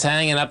 It's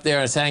hanging up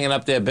there. It's hanging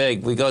up there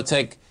big. We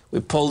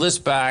pull this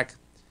back.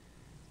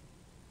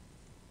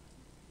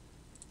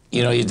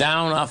 You're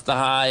down off the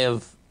high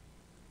of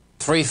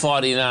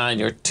 349,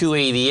 you're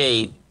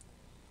 288.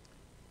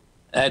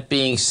 That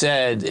being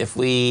said, if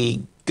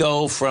we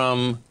go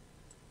from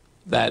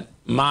that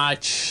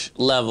March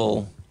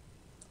level,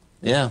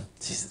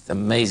 it's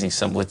amazing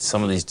what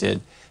some of these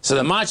did. So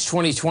the March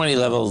 2020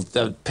 level,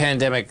 the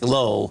pandemic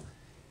low,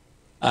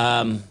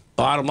 bottom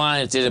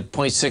line, it did a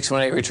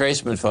 0.618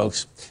 retracement,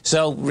 folks.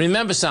 So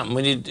remember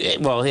something.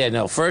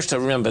 First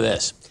remember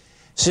this.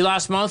 See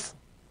last month?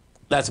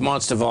 That's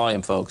monster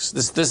volume, folks.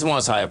 This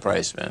one's higher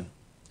price, man.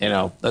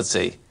 Let's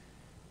see.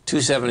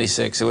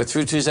 276. So we're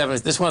through 270.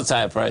 This one's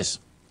higher price.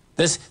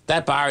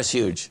 That bar is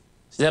huge.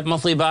 See that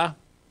monthly bar?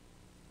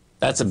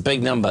 That's a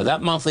big number.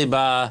 That monthly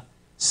bar,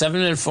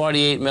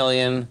 748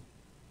 million,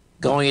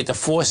 going into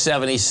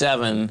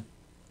 477,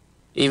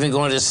 even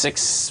going to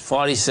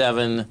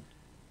 647,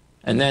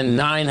 and then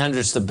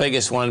 900's the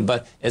biggest one,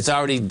 but it's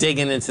already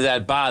digging into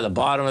that bar. The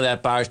bottom of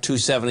that bar is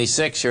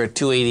 276. You're at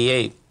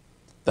 288.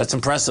 That's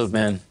impressive,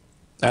 man.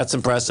 That's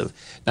impressive.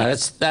 Now,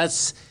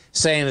 that's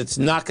saying it's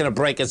not going to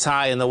break its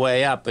high on the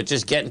way up, but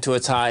just getting to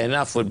its high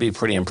enough would be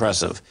pretty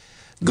impressive.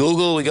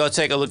 Google, we go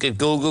take a look at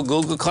Google.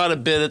 Google caught a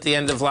bid at the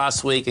end of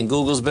last week, and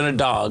Google's been a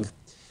dog.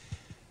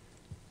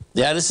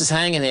 Yeah, this is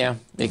hanging here.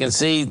 You can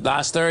see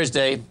last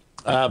Thursday,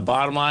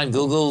 bottom line,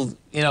 Google,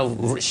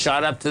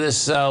 shot up to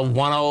this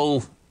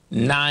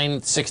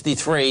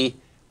 109.63.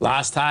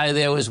 Last high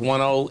there was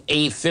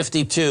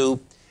 108.52.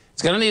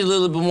 It's going to need a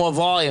little bit more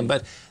volume,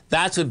 but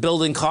that's what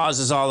building cause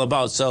is all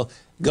about. So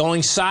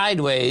going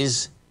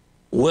sideways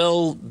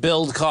will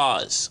build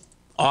cause,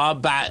 or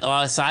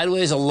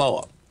sideways or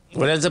lower.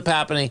 What ends up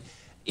happening,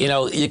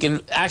 you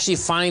can actually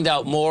find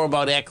out more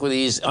about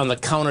equities on the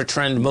counter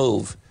trend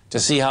move to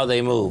see how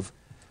they move.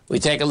 We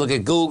take a look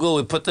at Google.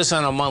 We put this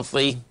on a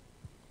monthly,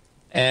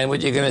 and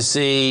what you're going to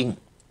see,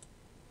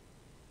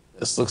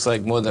 this looks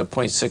like more than a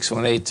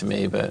 0.618 to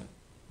me, but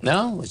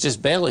no, it's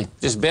just barely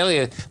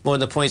more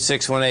than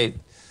 0.618.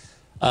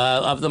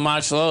 Of the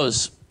March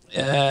lows,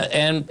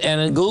 and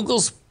in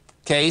Google's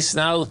case,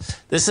 now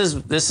this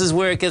is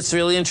where it gets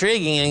really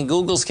intriguing. In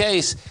Google's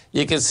case,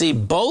 you can see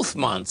both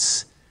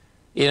months,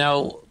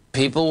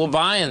 people were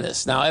buying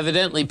this. Now,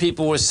 evidently,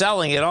 people were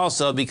selling it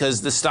also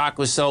because the stock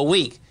was so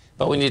weak.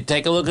 But when you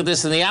take a look at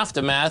this in the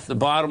aftermath, the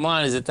bottom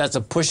line is that that's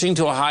a pushing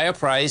to a higher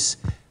price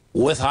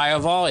with higher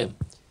volume,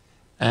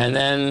 and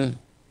then,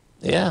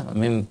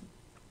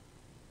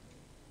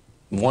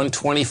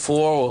 124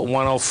 or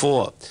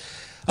 104.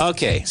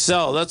 Okay,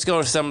 so let's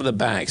go to some of the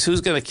banks.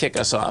 Who's going to kick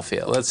us off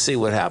here? Let's see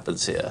what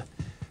happens here.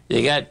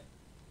 You got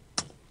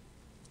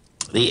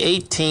the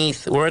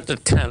 18th. We're at the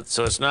 10th,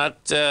 so it's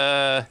not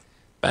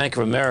Bank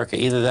of America.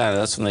 Either that or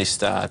that's when they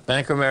start.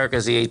 Bank of America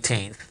is the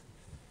 18th.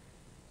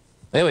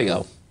 There we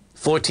go.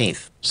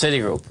 14th,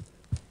 Citigroup.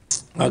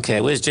 Okay,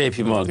 where's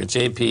JP Morgan?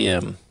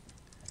 JPM.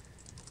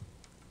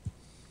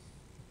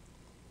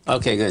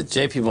 Okay, good.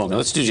 JP Morgan.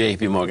 Let's do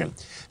JP Morgan.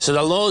 So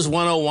the low is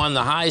 101,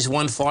 the high is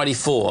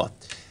 144.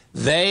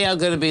 They are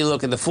going to be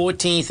looking, the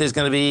 14th is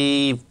going to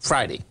be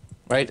Friday,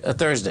 right? Or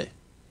Thursday.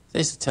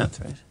 Today's the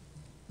 10th, right?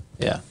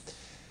 Yeah.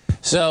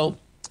 So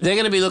they're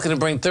going to be looking to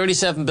bring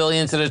 $37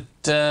 billion to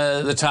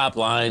the top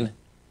line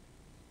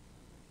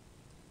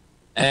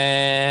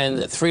and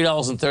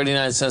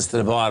 $3.39 to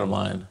the bottom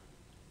line.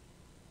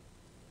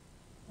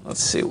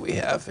 Let's see what we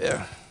have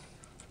here.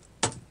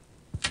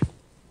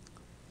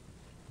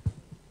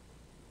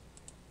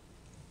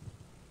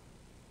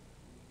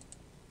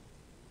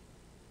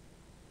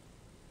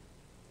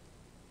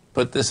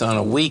 Put this on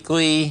a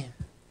weekly.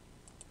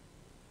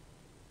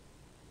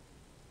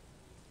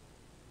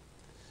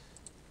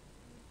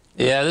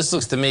 Yeah, this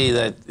looks to me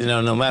that, you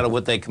know, no matter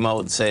what they come out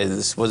and say,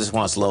 this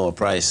wants lower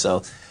price.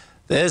 So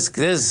there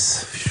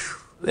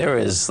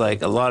is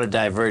like a lot of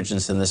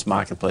divergence in this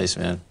marketplace,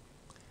 man.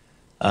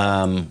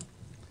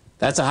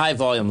 That's a high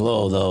volume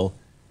low, though,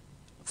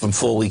 from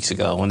 4 weeks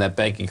ago when that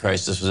banking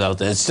crisis was out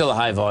there. It's still a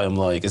high volume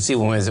low. You can see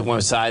when it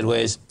went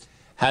sideways,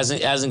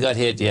 hasn't got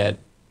hit yet.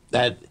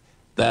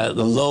 The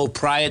low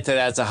prior to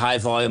that's a high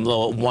volume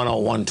low at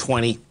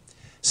 101.20,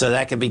 so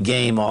that could be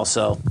game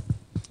also.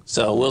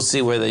 So we'll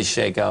see where they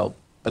shake out.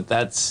 But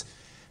that's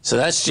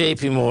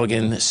JP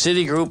Morgan.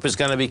 Citigroup is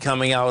going to be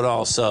coming out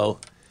also.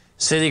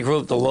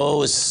 Citigroup, the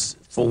low is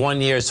for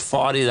 1 year is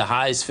 40, the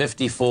high is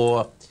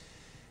 54.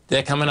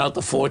 They're coming out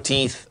the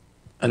 14th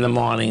in the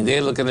morning.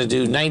 They're looking to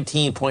do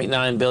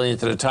 $19.9 billion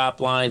to the top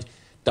line,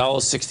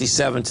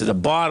 $1.67 to the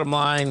bottom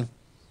line.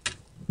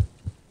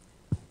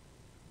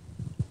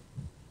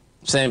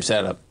 Same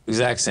setup,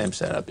 exact same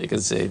setup. You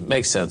can see,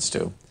 makes sense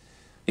too.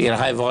 You get a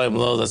high volume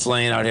low that's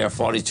laying out here,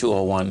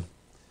 42.01.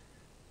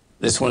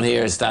 This one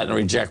here is starting to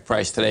reject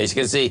price today. As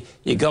you can see,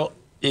 you're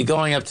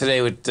going up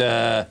today with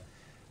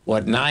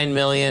what, 9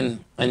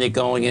 million, and you're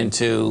going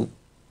into,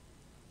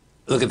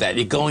 look at that,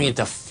 you're going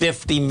into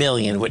 50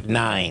 million with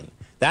 9.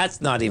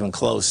 That's not even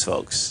close,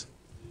 folks.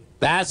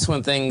 That's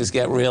when things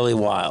get really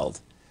wild.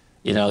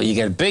 You know, you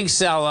get a big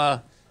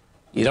seller,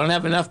 you don't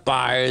have enough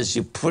buyers,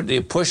 you're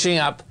pushing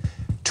up,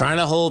 trying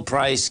to hold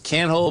price,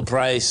 can't hold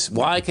price.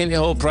 Why can't you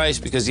hold price?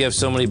 Because you have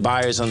so many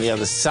buyers on the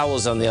other,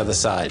 sellers on the other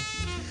side.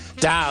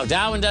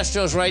 Dow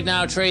Industrials right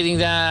now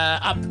trading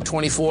up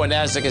 24.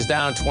 NASDAQ is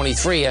down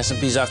 23.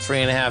 S&P's up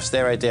 3.5.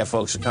 Stay right there,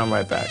 folks. We'll come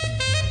right back.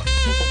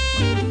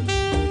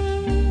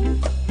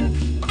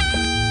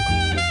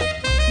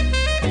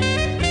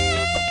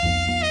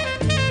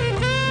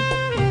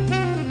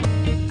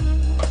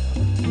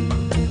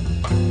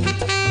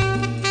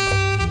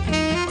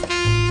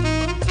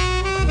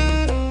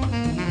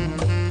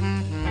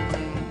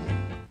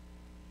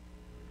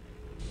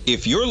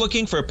 If you're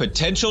looking for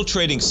potential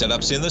trading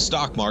setups in the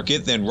stock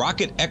market, then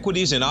Rocket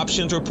Equities and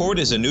Options Report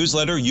is a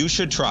newsletter you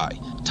should try.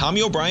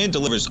 Tommy O'Brien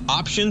delivers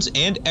options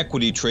and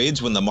equity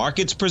trades when the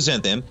markets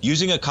present them,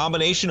 using a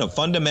combination of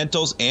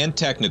fundamentals and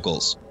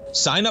technicals.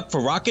 Sign up for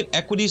Rocket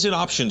Equities and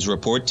Options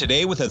Report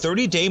today with a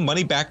 30-day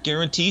money-back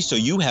guarantee, so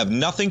you have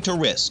nothing to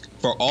risk.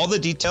 For all the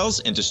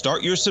details and to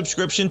start your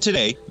subscription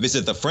today,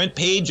 visit the front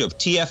page of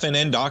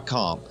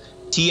TFNN.com.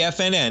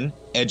 TFNN,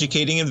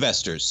 educating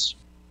investors.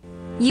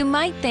 You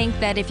might think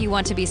that if you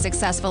want to be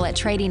successful at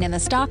trading in the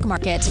stock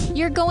market,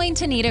 you're going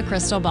to need a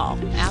crystal ball.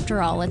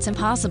 After all, it's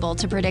impossible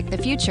to predict the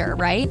future,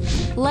 right?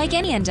 Like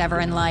any endeavor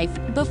in life,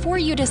 before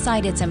you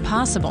decide it's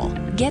impossible,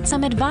 get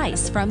some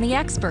advice from the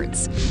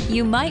experts.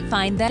 You might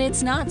find that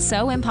it's not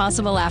so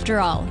impossible after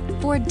all.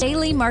 For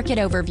daily market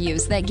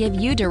overviews that give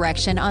you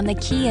direction on the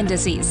key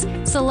indices,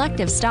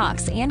 selective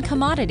stocks, and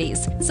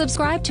commodities,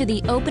 subscribe to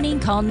the Opening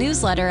Call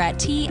newsletter at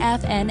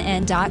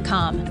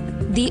TFNN.com.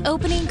 The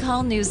Opening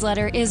Call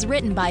newsletter is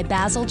written by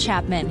Basil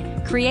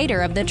Chapman,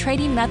 creator of the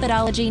trading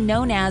methodology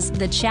known as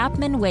the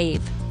Chapman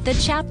Wave. The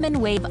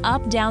Chapman Wave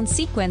up-down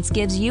sequence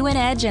gives you an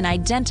edge in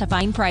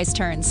identifying price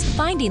turns,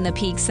 finding the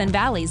peaks and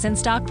valleys in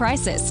stock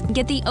prices.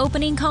 Get the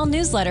Opening Call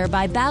newsletter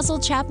by Basil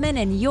Chapman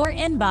in your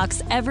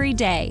inbox every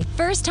day.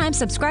 First-time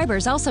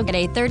subscribers also get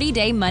a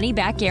 30-day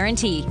money-back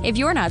guarantee. If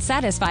you're not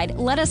satisfied,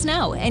 let us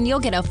know, and you'll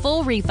get a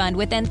full refund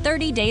within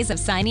 30 days of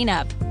signing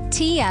up.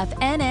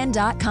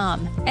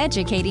 TFNN.com,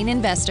 educating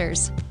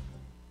investors.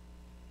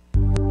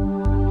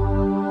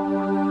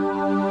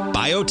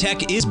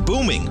 Biotech is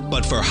booming,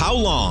 but for how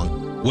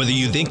long? Whether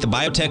you think the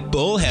biotech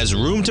bull has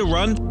room to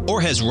run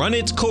or has run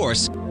its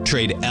course,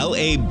 trade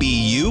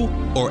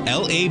LABU or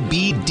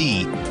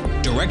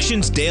LABD.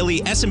 Direction's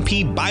daily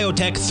S&P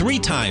Biotech 3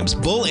 times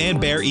bull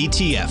and bear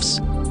ETFs.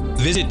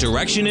 Visit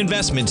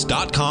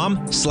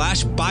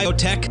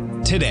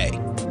directioninvestments.com/biotech today.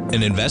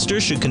 An investor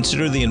should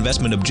consider the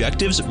investment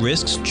objectives,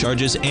 risks,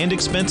 charges, and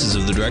expenses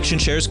of the direction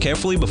shares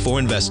carefully before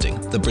investing.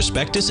 The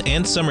prospectus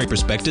and summary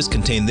prospectus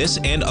contain this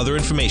and other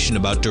information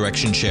about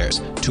direction shares.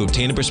 To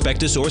obtain a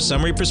prospectus or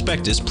summary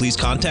prospectus, please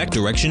contact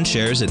Direction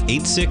Shares at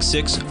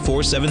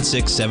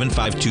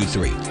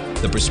 866-476-7523.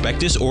 The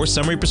prospectus or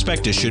summary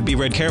prospectus should be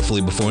read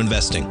carefully before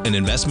investing. An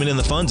investment in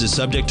the funds is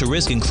subject to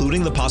risk,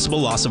 including the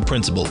possible loss of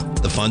principal.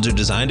 The funds are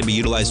designed to be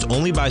utilized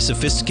only by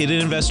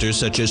sophisticated investors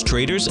such as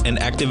traders and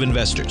active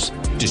investors.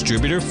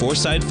 Distributor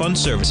Foreside Fund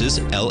Services,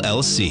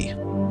 LLC.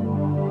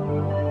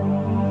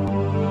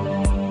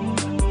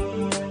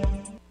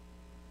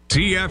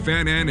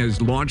 TFNN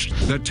has launched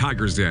the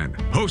Tiger's Den,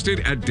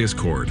 hosted at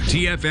Discord.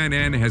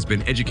 TFNN has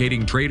been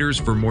educating traders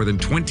for more than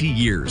 20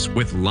 years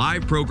with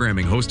live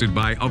programming hosted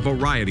by a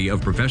variety of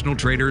professional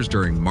traders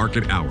during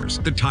market hours.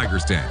 The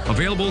Tiger's Den,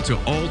 available to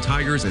all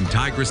tigers and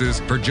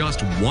tigresses for just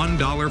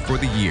 $1 for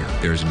the year.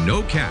 There's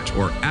no catch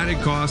or added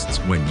costs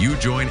when you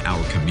join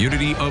our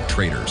community of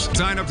traders.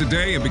 Sign up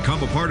today and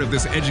become a part of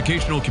this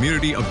educational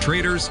community of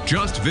traders.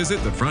 Just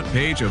visit the front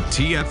page of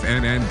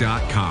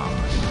TFNN.com.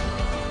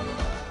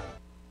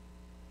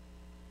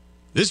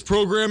 This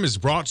program is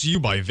brought to you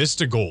by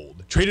Vista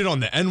Gold, traded on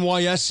the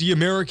NYSE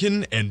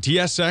American and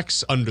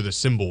TSX under the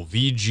symbol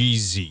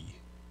VGZ.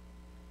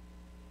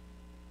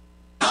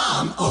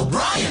 Tom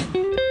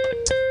O'Brien.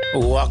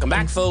 Welcome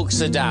back, folks.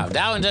 The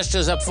Dow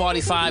Industrial's up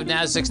 45,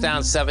 Nasdaq's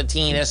down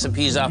 17,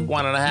 S&P's up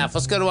 1.5.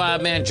 Let's go to our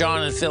man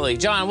John in Philly.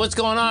 John, what's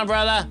going on,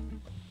 brother?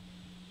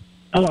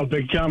 Hello,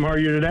 Big Tom. How are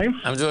you today?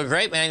 I'm doing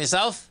great, man.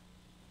 Yourself?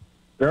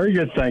 Very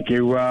good, thank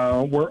you.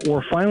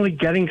 We're finally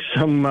getting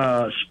some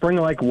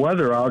spring-like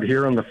weather out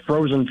here on the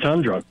frozen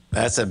tundra.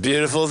 That's a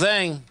beautiful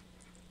thing.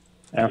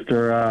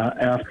 After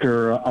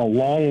a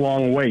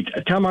long wait.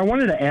 Tom, I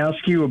wanted to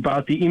ask you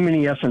about the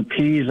E-mini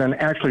S&Ps and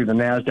actually the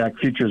NASDAQ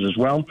futures as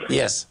well.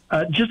 Yes.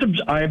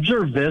 I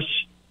observed this.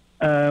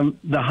 The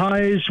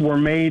highs were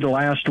made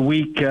last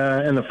week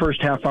in the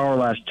first half hour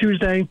last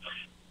Tuesday,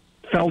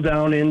 fell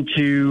down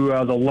into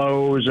the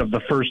lows of the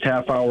first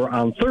half hour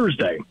on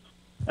Thursday.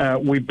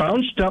 We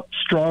bounced up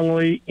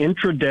strongly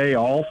intraday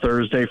all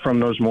Thursday from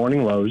those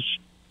morning lows.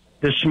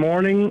 This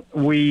morning,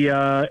 we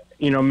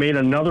made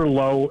another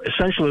low,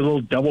 essentially a little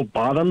double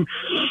bottom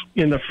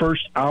in the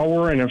first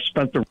hour, and have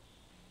spent the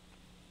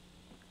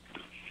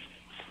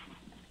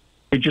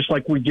just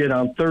like we did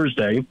on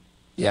Thursday.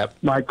 Yep.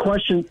 My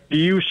question to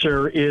you,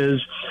 sir,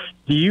 is: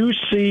 do you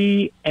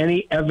see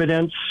any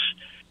evidence?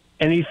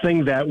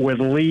 Anything that would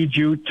lead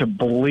you to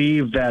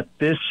believe that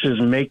this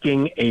is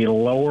making a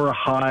lower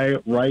high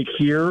right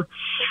here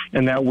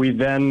and that we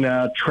then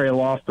trail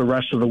off the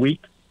rest of the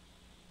week?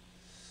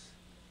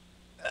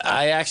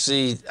 I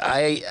see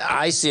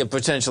a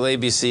potential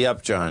ABC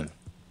up, John,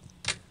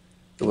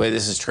 the way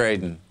this is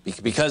trading,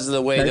 because of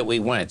the way that we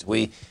went.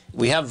 We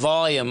have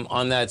volume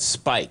on that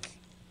spike.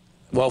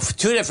 Well,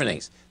 two different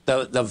things.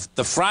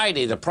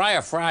 The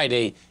prior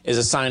Friday is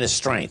a sign of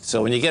strength.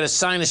 So when you get a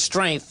sign of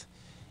strength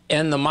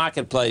in the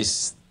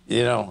marketplace,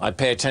 I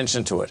pay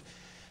attention to it.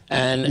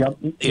 And,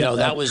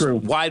 that was true.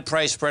 Wide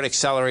price spread,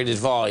 accelerated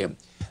volume.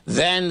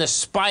 Then the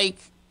spike,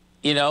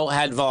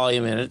 had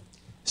volume in it.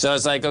 So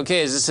it's like,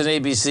 okay, is this an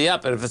ABC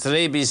up? And if it's an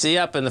ABC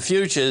up in the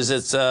futures,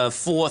 it's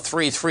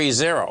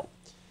 4.330.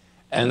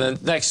 And the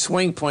next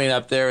swing point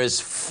up there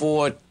is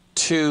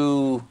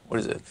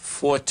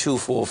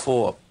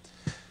 4.244.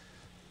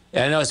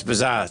 Yeah, I know it's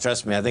bizarre.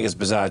 Trust me, I think it's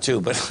bizarre too,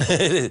 but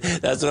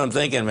that's what I'm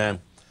thinking, man.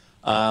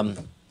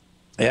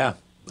 Yeah,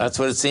 that's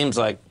what it seems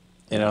like,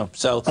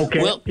 So okay.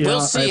 We'll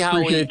see how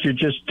we. I appreciate you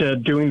just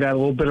doing that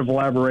little bit of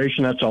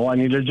elaboration. That's all I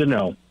needed to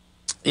know.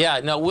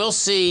 Yeah, no, we'll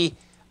see.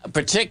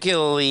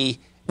 Particularly,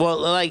 well,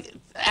 like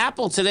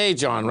Apple today,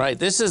 John. Right?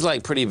 This is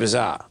like pretty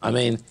bizarre. I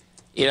mean,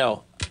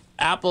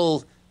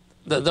 Apple,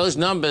 those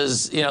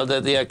numbers,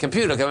 the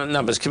computer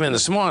numbers come in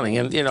this morning,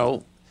 and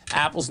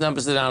Apple's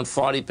numbers are down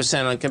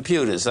 40% on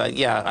computers.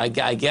 I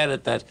get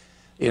it that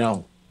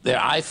they're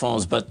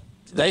iPhones, but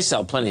they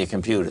sell plenty of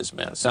computers,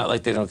 man. It's not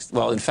like they don't.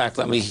 Well, in fact,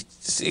 let me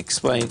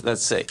explain.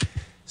 Let's see.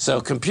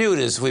 So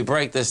computers, we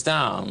break this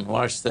down.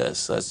 Watch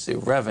this. Let's see.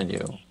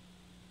 Revenue.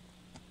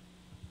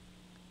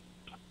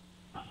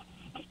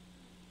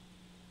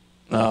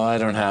 No, I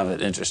don't have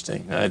it.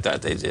 Interesting. I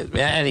thought they did.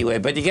 Yeah, anyway,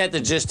 but you get the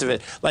gist of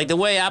it. Like the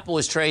way Apple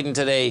was trading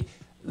today,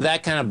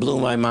 that kind of blew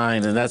my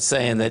mind. And that's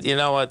saying that,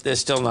 they're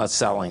still not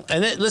selling.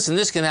 And listen,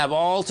 this can have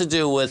all to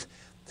do with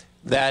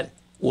that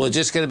we're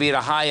just going to be at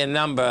a higher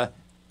number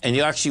and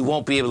you actually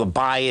won't be able to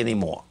buy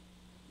anymore.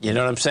 You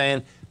know what I'm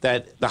saying?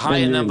 That the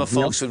higher number,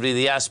 folks, would be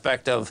the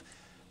aspect of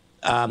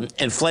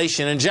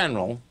inflation in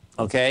general,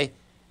 okay?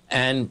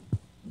 And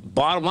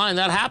bottom line,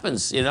 that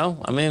happens,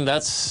 I mean,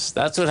 that's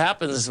what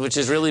happens, which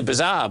is really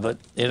bizarre. But,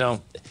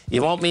 it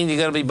won't mean you're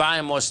going to be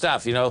buying more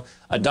stuff.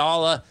 A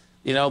dollar,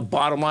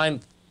 bottom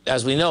line,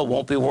 as we know,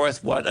 won't be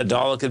worth what a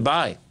dollar could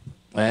buy.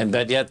 And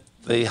but yet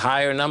the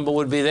higher number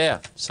would be there,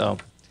 so...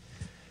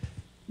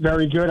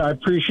 Very good. I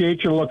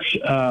appreciate your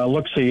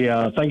look-see.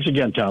 Thanks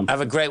again, Tom. Have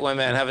a great one,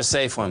 man. Have a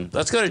safe one.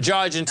 Let's go to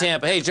George in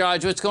Tampa. Hey,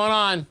 George, what's going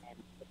on?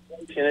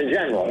 in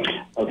general.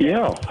 Okay.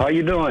 Yeah, how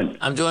you doing?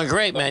 I'm doing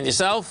great, man.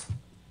 Yourself?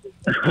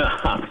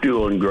 I'm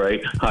doing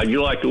great. How'd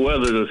you like the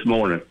weather this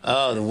morning?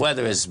 Oh, the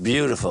weather is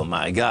beautiful,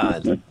 my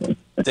God.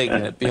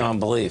 Digging it beyond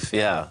belief,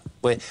 yeah.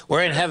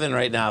 We're in heaven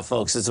right now,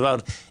 folks. It's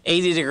about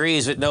 80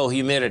 degrees with no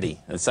humidity.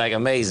 It's like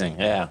amazing,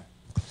 yeah.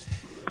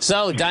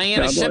 So,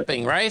 Diana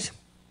Shipping, right?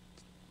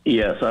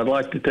 Yes, I'd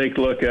like to take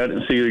a look at it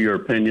and see your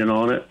opinion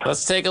on it.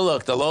 Let's take a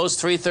look. The low's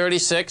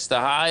 336. The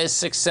high is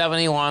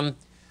 671.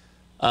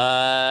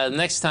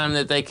 Next time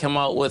that they come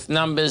out with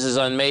numbers is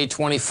on May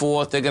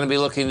 24th. They're going to be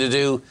looking to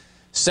do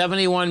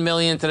 71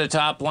 million to the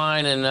top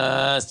line and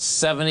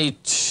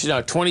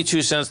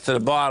 22 cents to the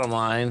bottom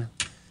line.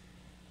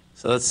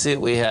 So let's see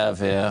what we have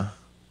here.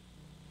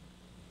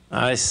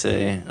 I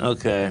see.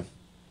 Okay.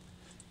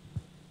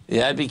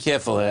 Yeah, I'd be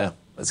careful here.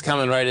 It's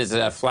coming right into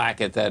that flack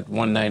at that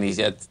 190,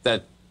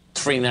 that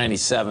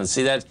 397.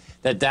 See, that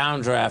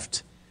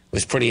downdraft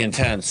was pretty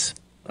intense.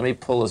 Let me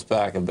pull this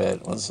back a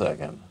bit. 1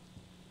 second.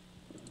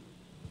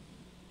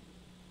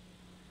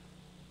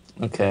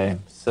 Okay,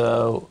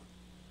 so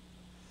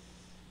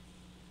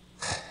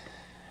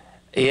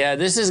yeah,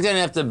 this is going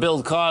to have to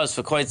build cause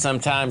for quite some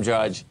time,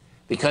 George,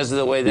 because of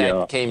the way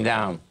that came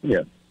down.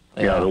 Yeah,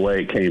 the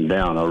way it came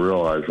down, I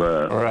realize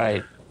that.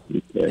 Right.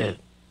 Okay.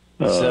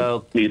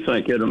 So, do you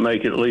think it'll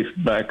make it at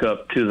least back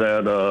up to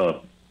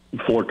that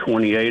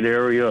 428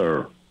 area,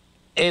 or?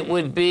 It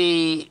would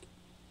be.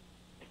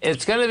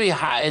 It's going to be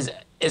high.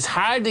 It's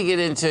hard to get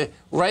into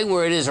right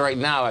where it is right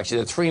now.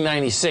 Actually, the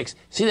 396.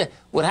 See that?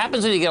 What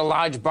happens when you get a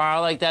large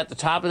bar like that? The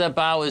top of that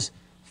bar is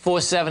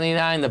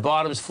 479. The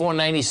bottom is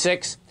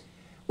 496.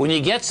 When you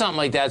get something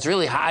like that, it's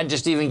really hard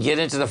just to even get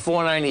into the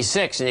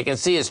 496. And you can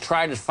see it's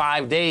tried it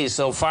 5 days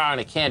so far,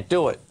 and it can't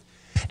do it.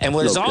 And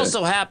what has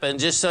also happened,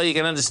 just so you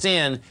can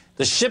understand,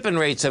 the shipping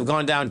rates have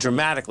gone down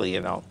dramatically,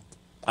 you know.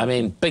 I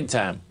mean, big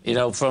time. You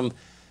know, from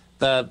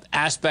the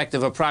aspect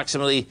of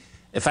approximately,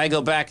 if I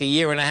go back a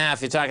year and a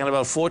half, you're talking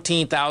about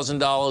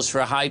 $14,000 for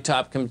a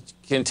high-top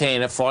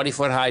container,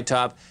 40-foot high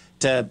top,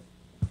 to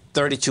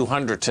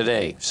 $3,200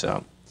 today.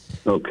 So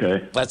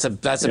that's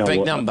a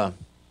big number,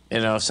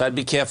 you know. So I'd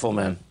be careful,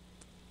 man.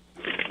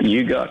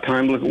 You got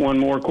time to look at one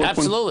more quick one?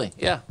 Absolutely,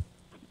 yeah.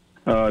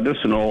 This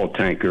is an oil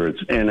tanker.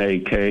 It's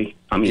NAK.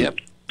 I mean,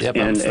 yep,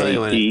 I'm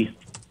familiar with it.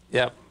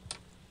 Yep.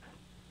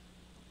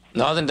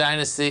 Northern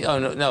Dynasty. Oh,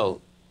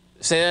 no.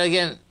 Say that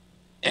again.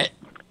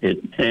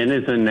 N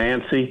is in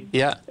Nancy.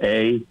 Yeah.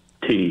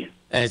 A-T.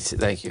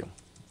 Thank you.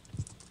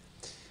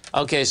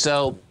 Okay,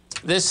 so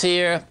this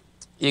here,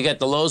 you get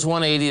the lows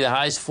 180, the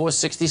highs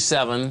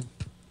 467.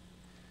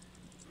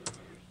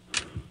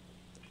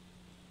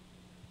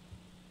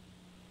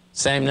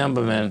 Same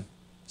number, man.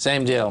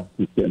 Same deal.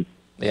 Okay.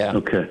 Yeah.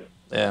 Okay.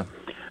 Yeah.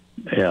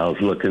 Yeah, I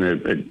was looking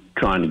at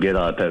trying to get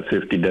out that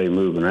 50-day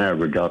moving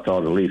average. I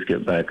thought at least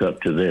get back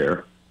up to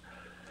there.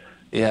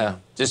 Yeah,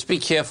 just be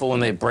careful when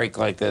they break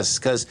like this,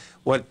 because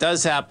what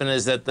does happen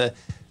is that the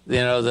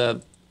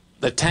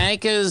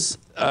tankers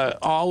are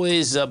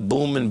always a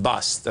boom and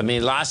bust. I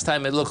mean, last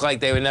time it looked like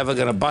they were never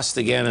going to bust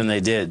again, and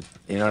they did.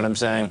 You know what I'm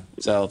saying?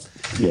 So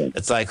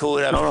it's like, who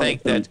would ever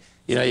think that?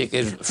 You know, you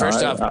could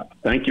first off.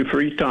 Thank you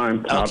for your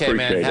time. Okay,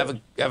 man.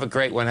 Have a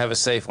great one. Have a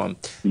safe one.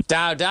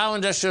 Dow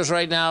Industrials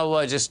right now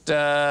it's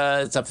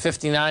up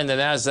 59. The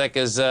Nasdaq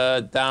is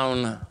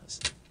down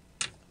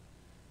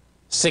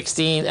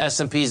 16.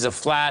 S&Ps are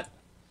flat.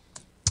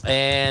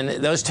 And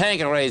those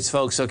tanker rates,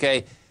 folks,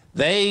 okay,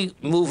 they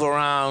move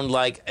around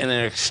like in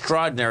an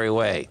extraordinary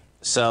way.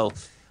 So,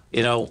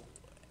 you know,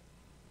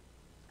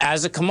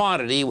 as a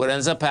commodity, what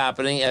ends up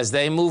happening as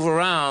they move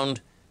around,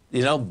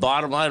 you know,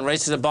 bottom line,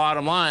 race to the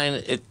bottom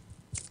line, it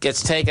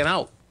gets taken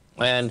out.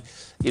 And,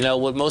 you know,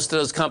 what most of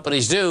those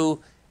companies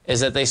do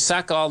is that they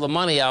suck all the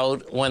money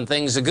out when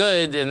things are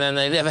good, and then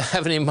they never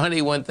have any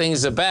money when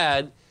things are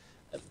bad.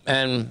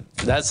 And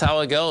that's how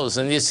it goes.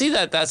 And you see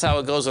that's how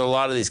it goes with a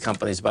lot of these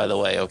companies, by the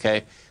way,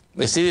 okay?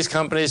 We see these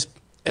companies,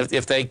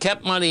 if they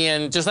kept money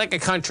in, just like a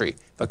country,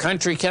 if a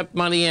country kept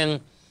money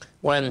in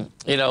when,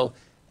 you know,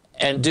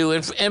 and do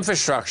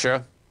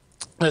infrastructure,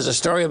 there's a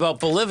story about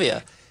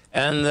Bolivia.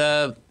 And,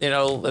 you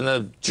know, in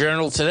the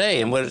Journal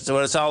today, and what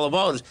it's all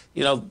about,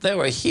 you know, they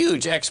were a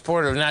huge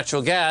exporter of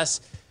natural gas.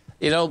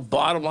 You know,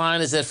 bottom line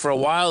is that for a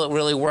while it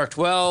really worked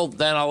well.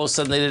 Then all of a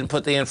sudden they didn't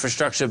put the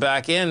infrastructure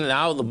back in.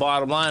 Now the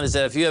bottom line is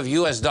that if you have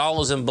U.S.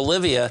 dollars in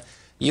Bolivia,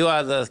 you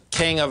are the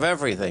king of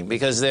everything,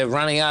 because they're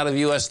running out of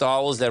U.S.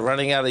 dollars. They're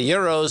running out of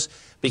euros,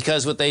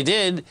 because what they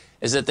did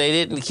is that they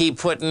didn't keep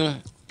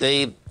putting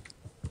the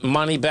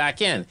money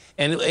back in.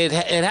 And it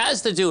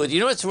has to do with, you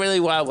know what's really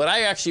wild? What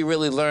I actually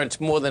really learned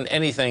more than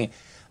anything,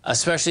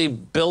 especially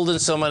building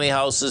so many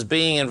houses,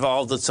 being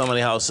involved with so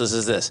many houses,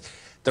 is this.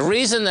 The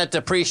reason that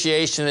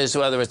depreciation is,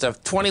 whether it's a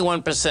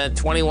 21%,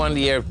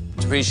 21-year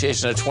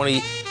depreciation, or 20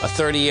 or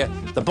 30-year,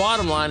 the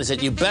bottom line is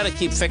that you better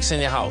keep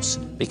fixing your house,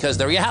 because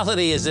the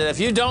reality is that if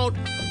you don't,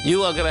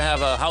 you are going to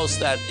have a house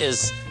that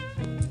is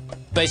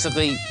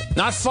basically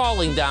not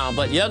falling down,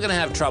 but you're going to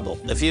have trouble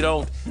if you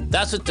don't.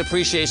 That's what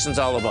depreciation's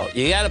all about.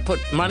 You got to put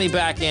money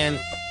back in.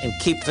 and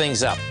keep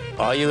things up,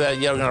 or you're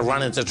going to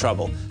run into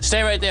trouble.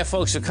 Stay right there,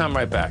 folks. We'll come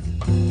right back.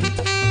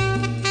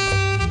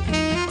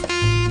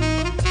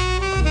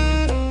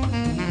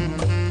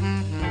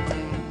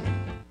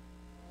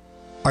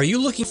 Are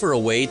you looking for a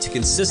way to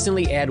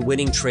consistently add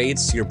winning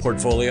trades to your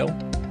portfolio?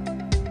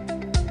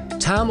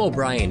 Tom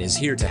O'Brien is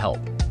here to help.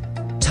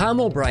 Tom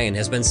O'Brien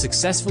has been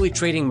successfully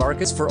trading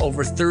markets for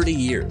over 30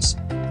 years.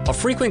 A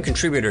frequent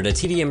contributor to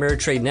TD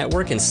Ameritrade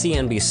Network and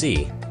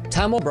CNBC,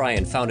 Tom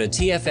O'Brien founded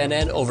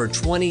TFNN over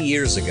 20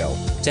 years ago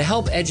to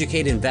help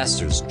educate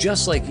investors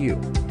just like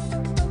you.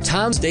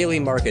 Tom's daily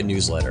market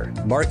newsletter,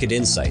 Market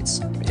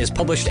Insights, is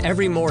published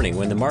every morning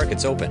when the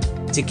markets open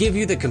to give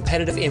you the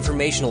competitive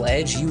informational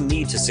edge you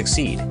need to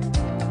succeed.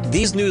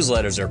 These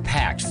newsletters are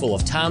packed full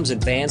of Tom's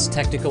advanced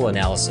technical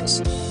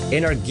analysis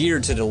and are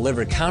geared to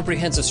deliver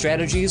comprehensive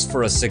strategies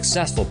for a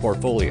successful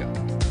portfolio.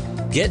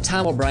 Get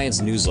Tom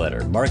O'Brien's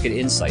newsletter, Market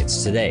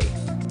Insights, today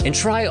and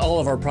try all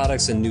of our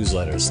products and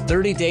newsletters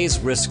 30 days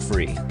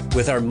risk-free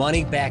with our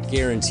money-back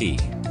guarantee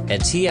at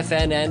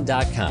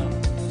TFNN.com.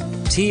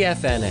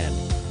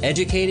 TFNN,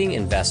 educating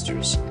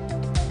investors.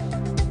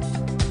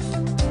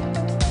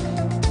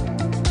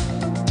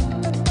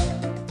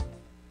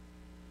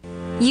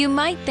 You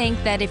might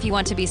think that if you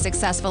want to be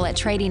successful at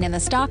trading in the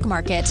stock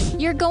market,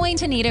 you're going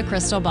to need a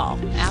crystal ball.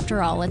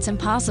 After all, it's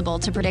impossible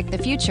to predict the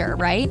future,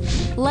 right?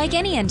 Like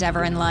any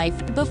endeavor in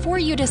life, before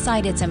you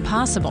decide it's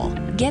impossible,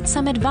 get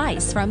some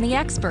advice from the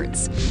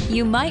experts.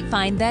 You might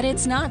find that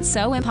it's not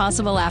so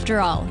impossible after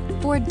all.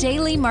 For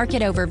daily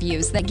market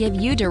overviews that give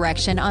you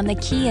direction on the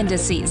key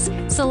indices,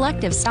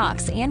 selective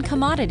stocks, and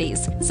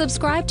commodities,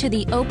 subscribe to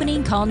the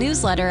Opening Call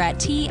newsletter at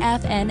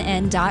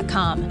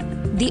TFNN.com.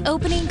 The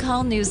Opening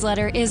Call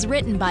newsletter is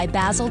written by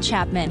Basil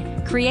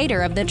Chapman,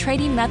 creator of the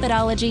trading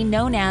methodology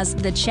known as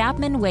the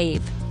Chapman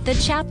Wave. The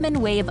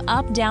Chapman Wave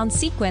up-down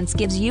sequence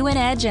gives you an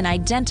edge in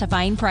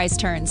identifying price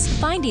turns,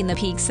 finding the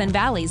peaks and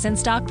valleys in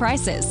stock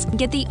prices.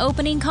 Get the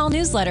Opening Call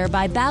newsletter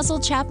by Basil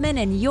Chapman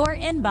in your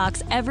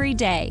inbox every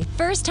day.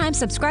 First-time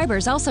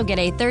subscribers also get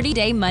a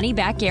 30-day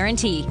money-back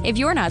guarantee. If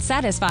you're not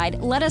satisfied,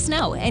 let us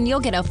know, and you'll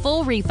get a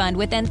full refund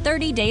within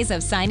 30 days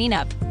of signing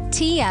up.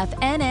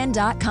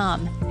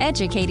 TFNN.com,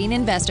 educating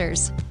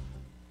investors.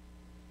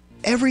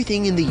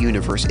 Everything in the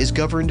universe is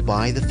governed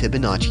by the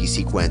Fibonacci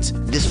sequence.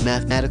 This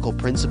mathematical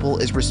principle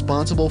is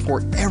responsible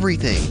for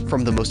everything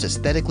from the most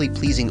aesthetically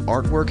pleasing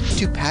artwork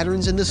to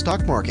patterns in the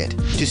stock market.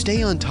 To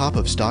stay on top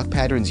of stock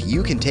patterns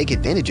you can take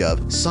advantage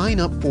of, sign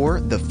up for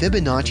the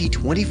Fibonacci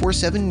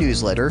 24/7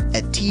 newsletter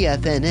at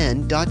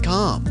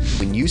TFNN.com.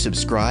 When you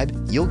subscribe,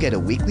 you'll get a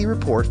weekly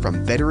report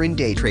from veteran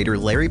day trader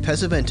Larry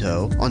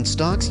Pesavento on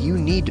stocks you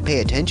need to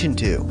pay attention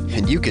to.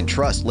 And you can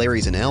trust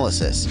Larry's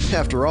analysis.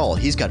 After all,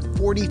 he's got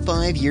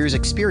 45 years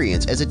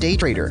experience as a day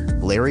trader.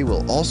 Larry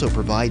will also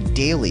provide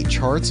daily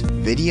charts,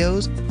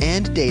 videos,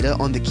 and data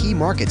on the key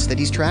markets that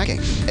he's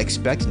tracking.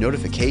 Expect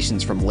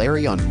notifications from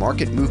Larry on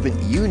market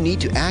movement you need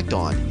to act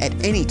on at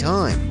any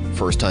time.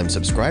 First-time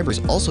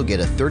subscribers also get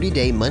a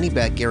 30-day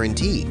money-back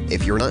guarantee.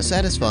 If you're not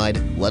satisfied,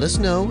 let us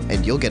know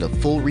and you'll get a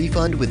full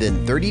refund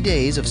within 30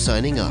 days of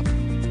signing up.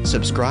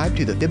 Subscribe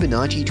to the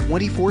Fibonacci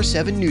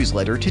 24/7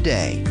 newsletter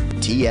today.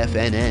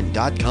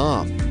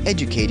 TFNN.com,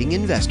 educating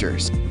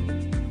investors.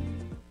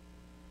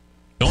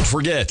 Don't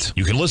forget,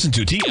 you can listen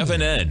to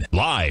TFNN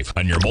live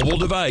on your mobile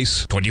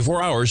device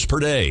 24 hours per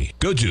day.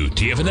 Go to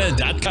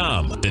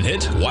TFNN.com, then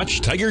hit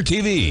Watch Tiger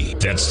TV.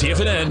 That's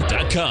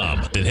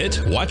TFNN.com, then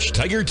hit Watch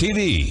Tiger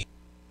TV.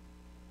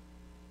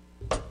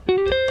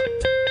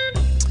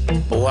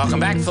 Well, welcome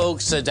back,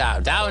 folks.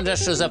 Dow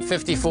Industrial's up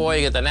 54.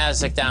 You get the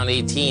NASDAQ down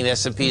 18.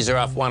 S&Ps are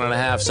off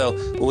 1.5. So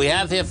what we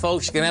have here,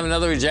 folks, you're going to have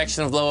another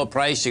rejection of lower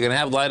price. You're going to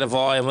have lighter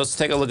volume. Let's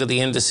take a look at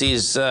the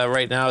indices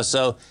right now.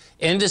 So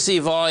indice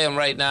volume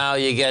right now,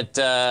 you get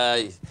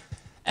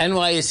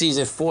NYSE's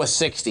at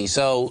 460.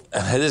 So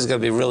this is going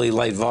to be really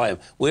light volume.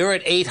 We were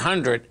at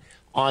 800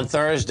 on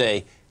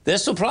Thursday.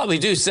 This will probably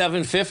do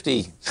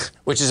 750,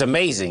 which is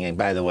amazing,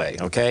 by the way,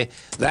 okay?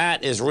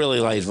 That is really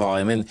light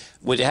volume. And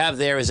what you have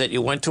there is that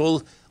you went to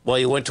a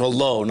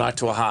low, not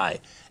to a high.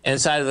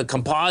 Inside of the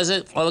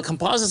composite, well, the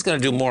composite's going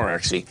to do more,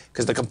 actually,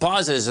 because the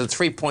composite is at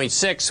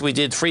 3.6. We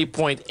did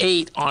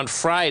 3.8 on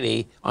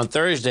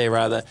Thursday,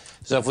 rather.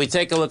 So if we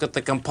take a look at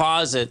the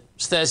composite,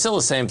 it's still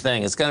the same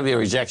thing. It's going to be a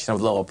rejection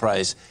of lower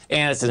price,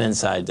 and it's an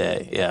inside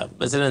day. Yeah,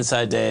 it's an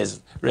inside day. It's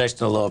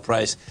rejection of lower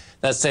price.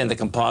 That's saying the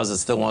composite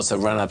still wants to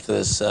run up to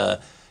this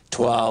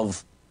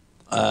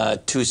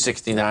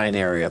 12,269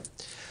 area.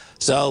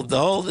 So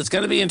it's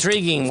going to be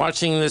intriguing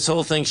watching this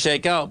whole thing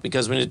shake out,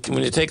 because when you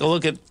take a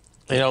look at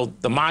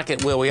the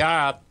market where we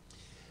are,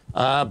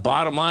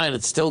 bottom line,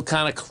 it's still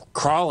kind of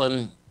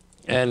crawling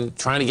and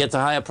trying to get to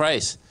higher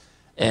price.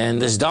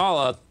 And this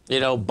dollar,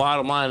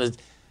 bottom line is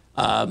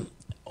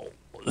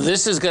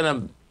this is going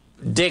to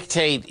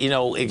dictate,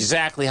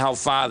 exactly how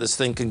far this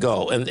thing can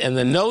go. And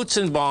the notes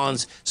and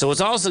bonds, so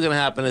what's also going to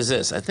happen is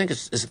this. I think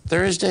is it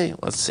Thursday?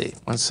 Let's see.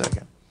 1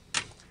 second.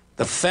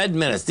 The Fed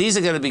minutes. These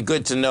are going to be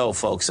good to know,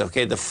 folks,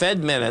 okay? The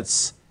Fed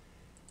minutes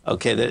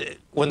Okay,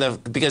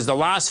 because the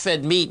last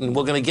Fed meeting,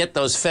 we're going to get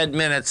those Fed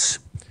minutes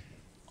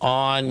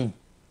on,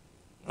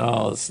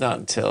 it's not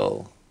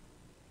until,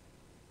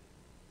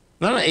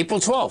 April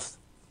 12th.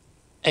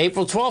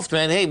 April 12th,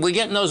 man. Hey, we're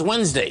getting those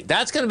Wednesday.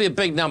 That's going to be a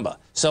big number.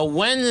 So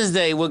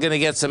Wednesday, we're going to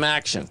get some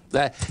action.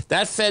 That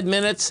Fed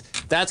minutes,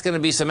 that's going to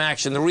be some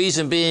action. The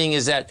reason being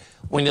is that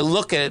when you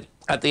look at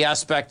the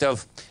aspect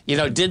of,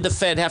 did the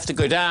Fed have to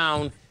go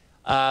down,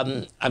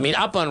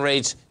 up on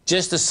rates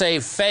just to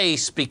save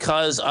face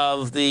because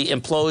of the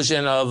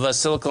implosion of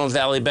Silicon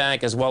Valley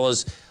Bank as well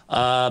as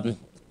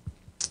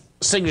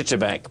Signature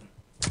Bank.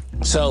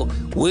 So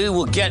we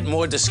will get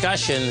more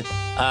discussion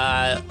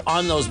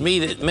on those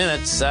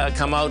minutes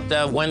come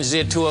out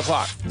Wednesday at 2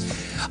 o'clock.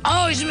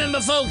 Always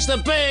remember, folks, the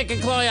bear can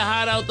claw your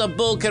heart out, the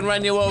bull can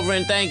run you over,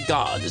 and thank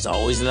God there's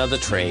always another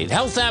trade.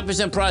 Health, happiness,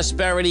 and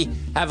prosperity.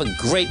 Have a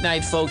great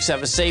night, folks.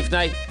 Have a safe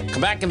night.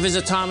 Come back and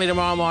visit Tommy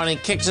tomorrow morning.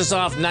 Kicks us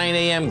off 9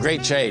 a.m.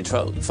 Great trade,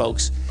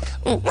 folks.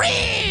 Look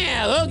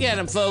at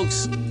him,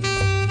 folks.